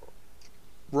looking for.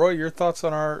 Roy, your thoughts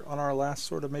on our last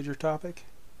sort of major topic?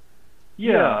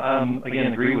 Yeah,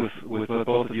 again, agree with what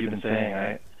both of you have been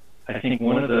saying. I think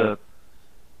one of the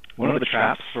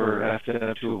traps for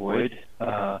FF to avoid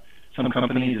some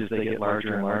companies as they get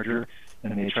larger and larger,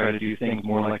 and they try to do things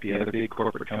more like the other big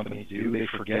corporate companies do. They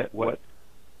forget what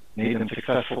made them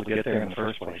successful to get there in the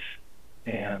first place.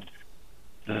 And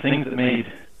the things that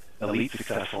made Elite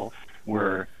successful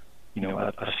were,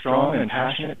 a strong and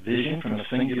passionate vision from a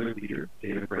singular leader,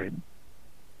 David Braden.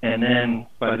 And then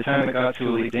by the time it got to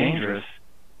Elite Dangerous,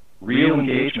 real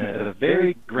engagement at a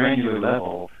very granular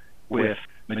level with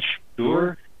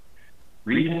mature,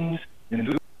 reasoned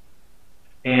individuals.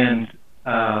 And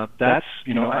that's,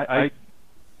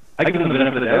 I give them the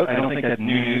benefit of the doubt. I don't think that's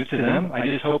new news to them. I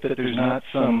just hope that there's not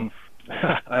some,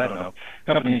 I don't know,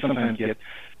 companies sometimes get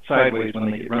sideways when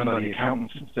they get run by the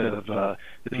accountants instead of the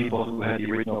people who had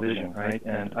the original vision, right?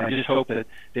 And I just hope that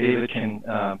David can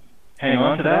hang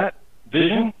on to that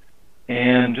vision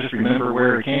and just remember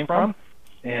where it came from,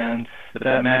 and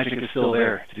that magic is still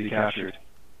there to be captured.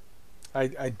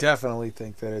 I definitely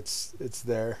think that it's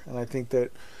there, and I think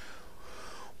that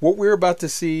what we're about to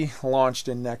see launched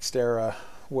in Next Era,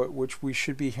 which we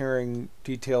should be hearing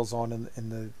details on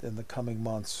in the coming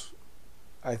months,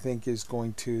 I think is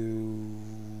going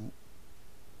to.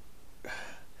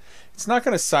 It's not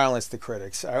going to silence the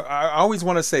critics. I always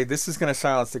want to say this is going to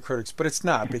silence the critics, but it's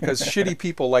not, because shitty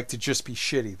people like to just be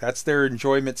shitty. That's their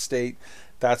enjoyment state.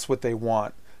 That's what they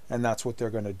want, and that's what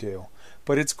they're going to do.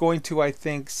 But it's going to, I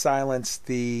think, silence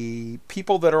the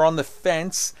people that are on the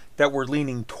fence that were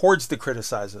leaning towards the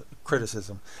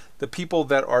criticism. The people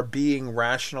that are being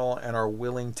rational and are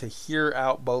willing to hear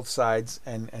out both sides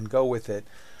and go with it.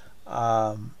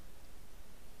 I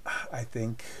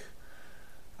think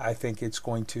it's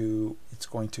going to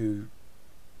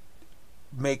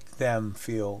make them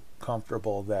feel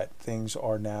comfortable that things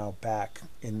are now back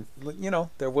in.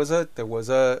 There was a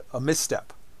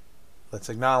misstep. Let's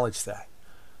acknowledge that.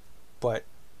 But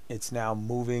it's now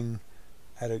moving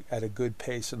at a good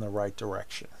pace in the right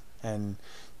direction. And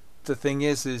the thing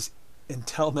is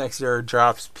until Next Era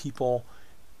drops, people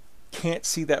can't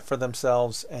see that for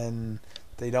themselves, and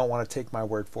they don't want to take my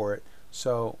word for it.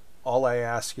 So all I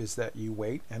ask is that you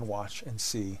wait and watch and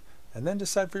see, and then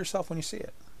decide for yourself when you see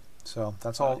it. So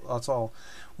that's all. That's all.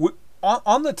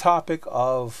 On the topic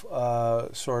of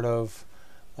some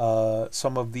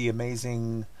of the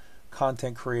amazing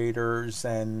content creators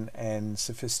and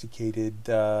sophisticated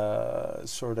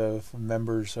sort of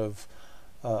members of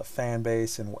fan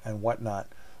base and whatnot,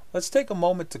 let's take a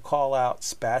moment to call out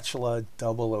Spatula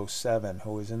 007,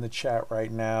 who is in the chat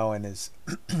right now and is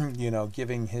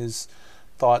giving his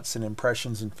thoughts and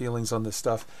impressions and feelings on this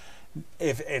stuff.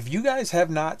 If you guys have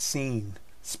not seen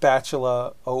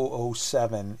Spatula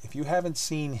 007, if you haven't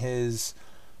seen his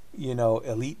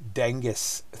Elite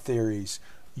Dengus theories,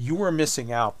 you are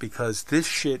missing out, because this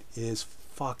shit is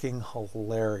fucking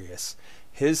hilarious.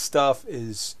 His stuff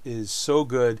is so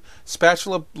good.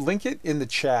 Spatula, link it in the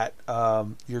chat,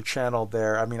 your channel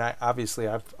there. I mean,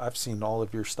 I've seen all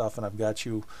of your stuff and I've got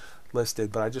you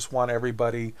listed, but I just want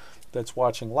everybody that's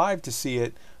watching live to see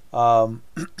it.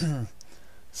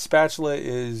 Spatula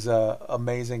is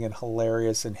amazing and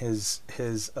hilarious, and his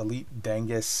Elite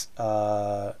Dengus,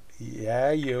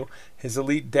 his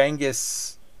Elite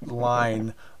Dengus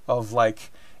line of like,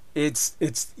 it's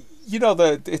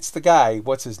the guy,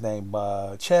 what's his name,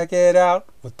 check it out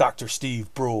with Dr.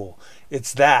 Steve Brule.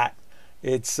 It's that.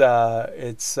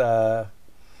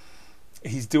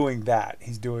 He's doing that.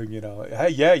 He's doing, hey,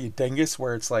 yeah, you dingus,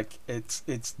 where it's like, it's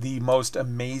the most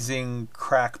amazing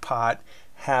crackpot,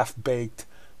 half-baked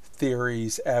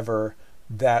theories ever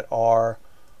that are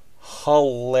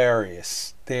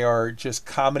hilarious. They are just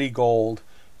comedy gold.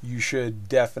 You should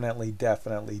definitely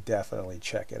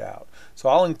check it out. So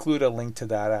I'll include a link to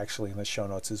that actually in the show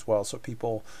notes as well, so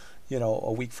people,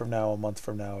 a week from now, a month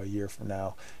from now, a year from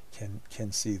now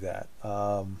can see that.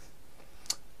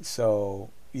 So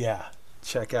yeah,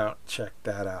 check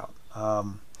that out.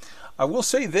 I will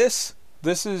say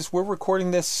we're recording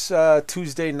this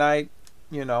Tuesday night.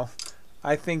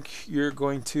 I think you're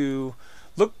going to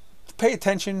pay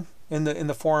attention in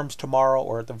the forums tomorrow,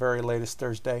 or at the very latest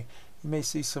Thursday. You may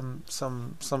see some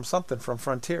something from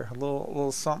Frontier, a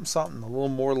little something, a little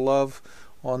more love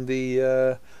on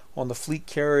the fleet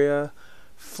carrier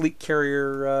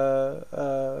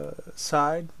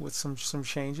side with some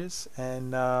changes,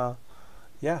 and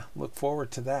look forward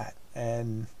to that.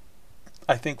 And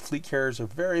I think fleet carriers are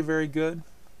very, very good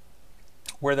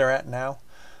where they're at now.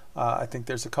 I think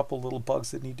there's a couple little bugs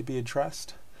that need to be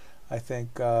addressed. I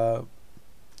think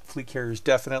fleet carriers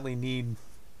definitely need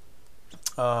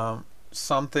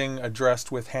something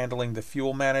addressed with handling the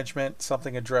fuel management,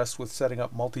 something addressed with setting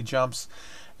up multi-jumps,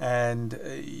 and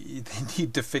they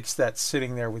need to fix that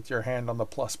sitting there with your hand on the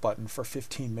plus button for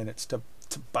 15 minutes to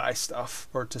buy stuff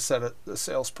or to set a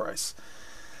sales price.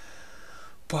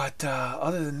 But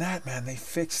other than that, man, they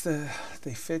fixed the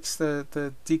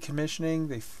decommissioning.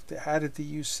 They added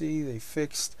the UC. They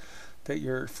fixed that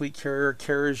your fleet carrier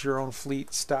carries your own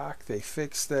fleet stock. They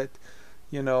fixed that,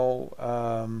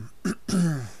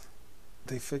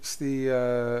 they fixed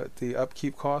the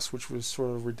upkeep cost, which was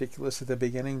sort of ridiculous at the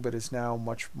beginning, but is now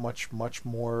much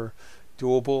more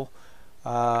doable.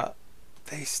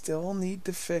 They still need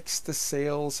to fix the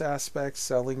sales aspect,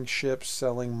 selling ships,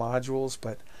 selling modules,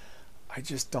 but I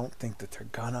just don't think that they're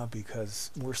gonna,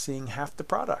 because we're seeing half the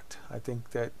product. I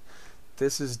think that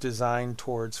this is designed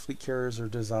towards, fleet carriers are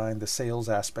designed, the sales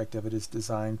aspect of it is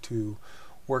designed to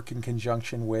work in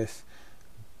conjunction with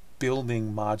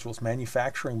building modules,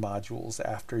 manufacturing modules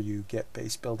after you get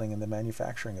base building and the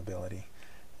manufacturing ability.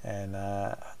 And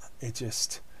it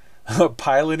just,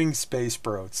 piloting space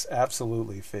boats,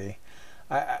 absolutely, Fee.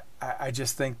 I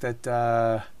just think that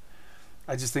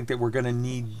we're going to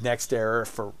need next era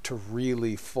to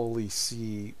really fully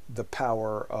see the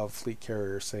power of fleet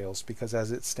carrier sales, because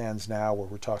as it stands now, where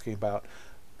we're talking about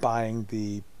buying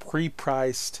the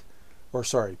pre-selected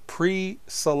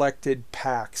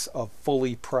packs of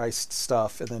fully priced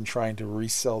stuff and then trying to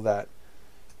resell that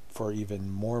for even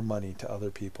more money to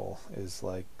other people is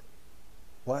like,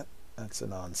 what? That's a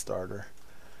non-starter.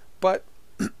 But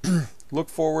look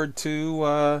forward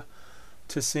to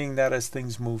seeing that as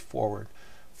things move forward.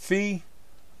 Fee,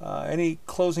 any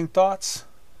closing thoughts?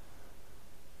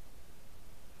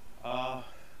 Let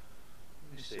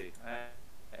me see. I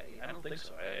don't think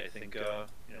so. I think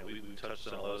we touched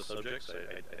on a lot of subjects.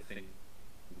 I think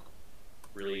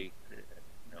really,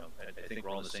 I think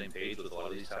we're all on the same page with a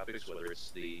lot of these topics. Whether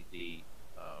it's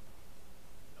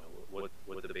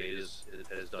what the beta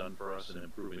has done for us in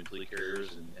improving fleet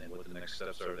carriers and what the next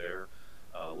steps are there,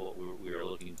 what we are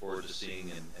looking forward to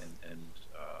seeing and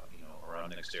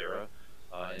around next era,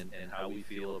 and how we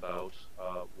feel about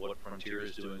what Frontier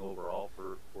is doing overall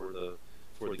for the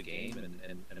game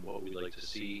and what we'd like to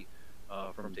see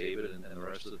from David and the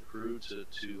rest of the crew to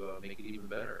make it even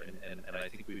better. And I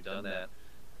think we've done that.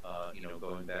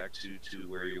 Going back to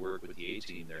where you work with the A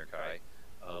team there, Kai.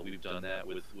 We've done that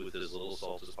with as little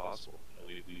salt as possible.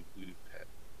 We've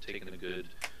taken a good,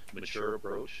 mature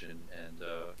approach, and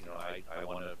I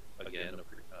want to again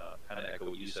kind of echo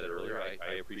what you said earlier.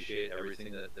 I appreciate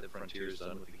everything that Frontier has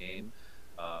done with the game.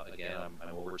 Again,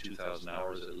 I'm over 2,000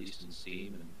 hours at least in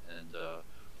Steam, and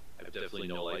I've definitely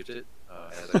no-lifed it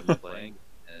as I've been playing,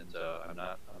 and I'm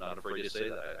not afraid to say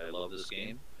that I love this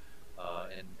game,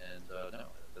 and no.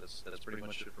 That's pretty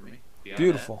much it for me. Beyond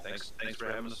Beautiful. That, thanks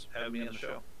for having me on the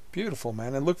show. Beautiful,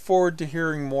 man. And look forward to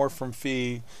hearing more from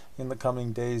Fee in the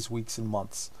coming days, weeks, and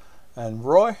months. And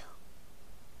Roy?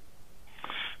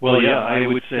 Well, yeah, I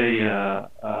would say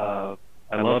I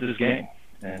love this game,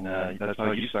 and that's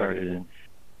how you started. And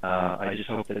I just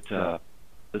hope that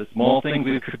the small things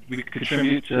we could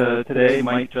contribute today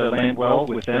might land well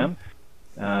with them,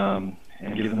 and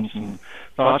give them some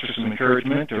thoughts or some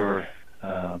encouragement, or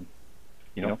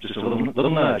just a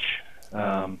little nudge.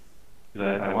 Because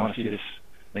I want to see this.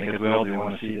 I think as we all do,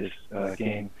 want to see this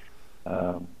game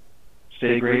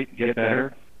stay great, get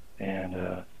better,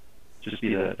 and just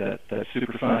be that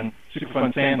super fun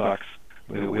sandbox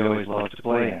we always love to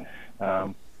play in.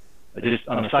 Just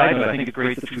on the side note, I think it's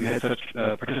great that we had such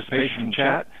participation in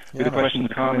chat, good questions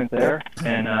and comments there,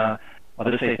 and I'll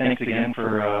just say thanks again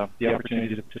for the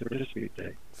opportunity to participate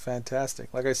today.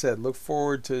 Fantastic. Like I said, look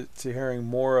forward to hearing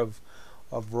more of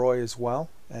Roy as well.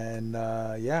 And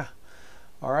yeah.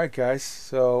 All right, guys.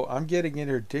 So I'm getting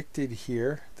interdicted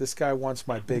here. This guy wants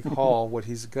my big haul. What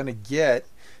he's going to get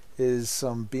is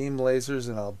some beam lasers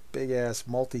and a big-ass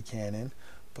multi-cannon.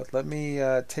 But let me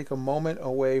take a moment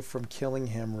away from killing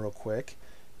him real quick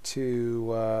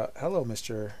to... hello,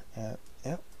 Mr.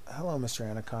 Hello, Mr.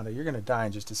 Anaconda. You're going to die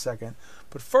in just a second.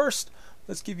 But first,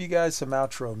 let's give you guys some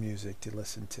outro music to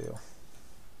listen to.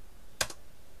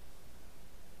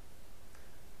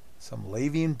 Some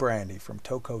Lavian Brandy from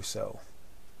Tokoso.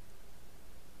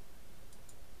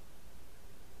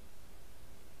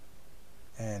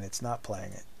 And it's not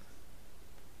playing it.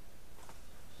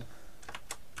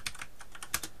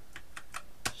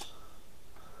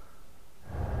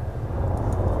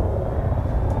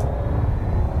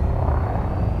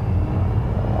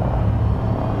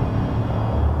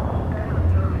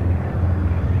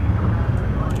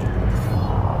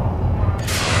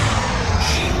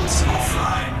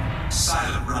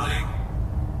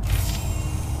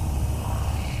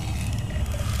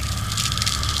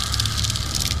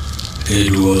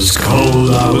 It was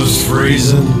cold, I was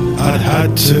freezing, I'd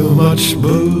had too much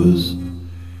booze.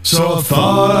 So I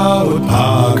thought I would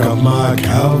park up my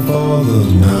cow for the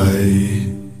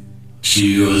night.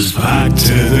 She was packed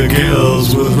to the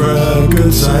gills with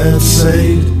records I had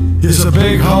saved. It's a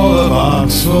big haul of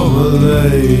ox for the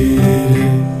lady.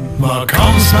 My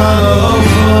comms panel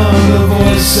opened, the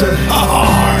voice said, ha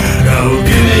ha, now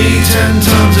give me 10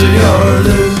 tons of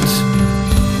your loot.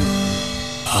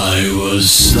 I was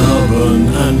stubborn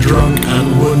and drunk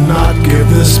and would not give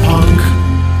this punk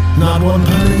not one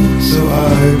penny, so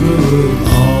I blew it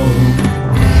all.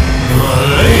 My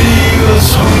lady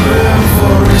was hungry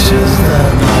for riches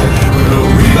that night. With a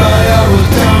rebuy I was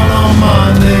down on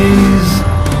my knees,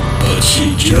 but she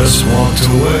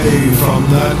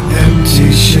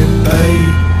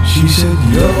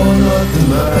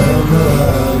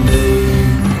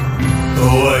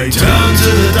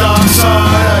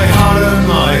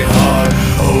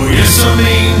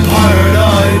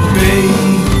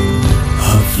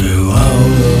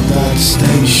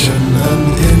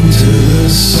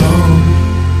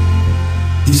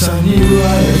Yes, I knew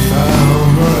I had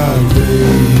found what I'd be.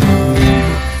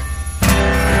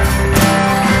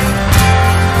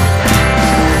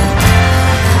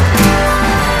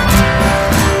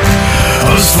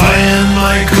 I was flying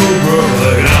my Cobra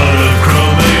like out of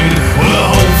Crummy with a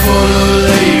hole full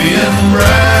of lady and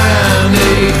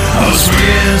brandy. I was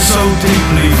swinging so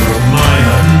deeply from my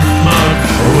unmark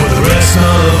with the rest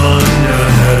of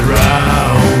onion head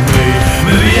round me.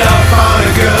 Maybe I found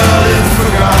a girl and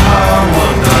forgot how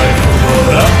one night I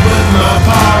put up with my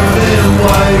pirating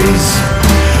ways.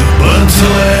 But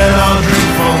until then I'll drink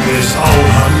from this old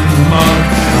humbug,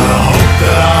 and I hope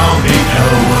that I'll meet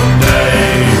her one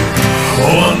day.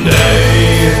 One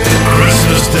day,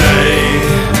 Christmas Day,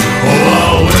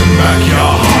 I'll win back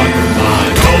your heart with my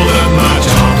golden my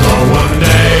charms. Oh, one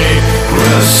day,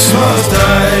 Christmas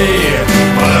Day,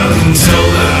 but until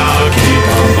then I'll keep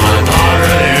on my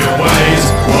pirating ways.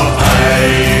 What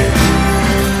hey?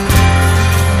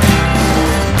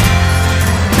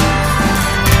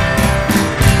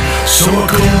 So I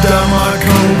cooled down my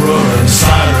Cobra and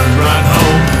siren ran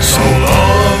home. Sold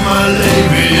all of my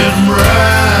Labian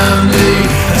brandy.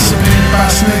 That's a big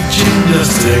bass-neck gin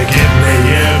just to give me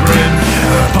a grin,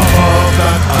 and I pop off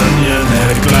that onion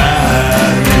head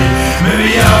gladly.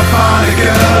 Maybe I'll find a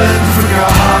girl and forget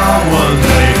how one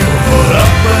day I'll put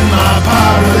up with my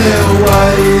pirate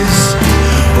ways.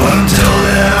 But until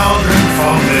then I'll drink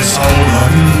from this old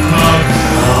onion.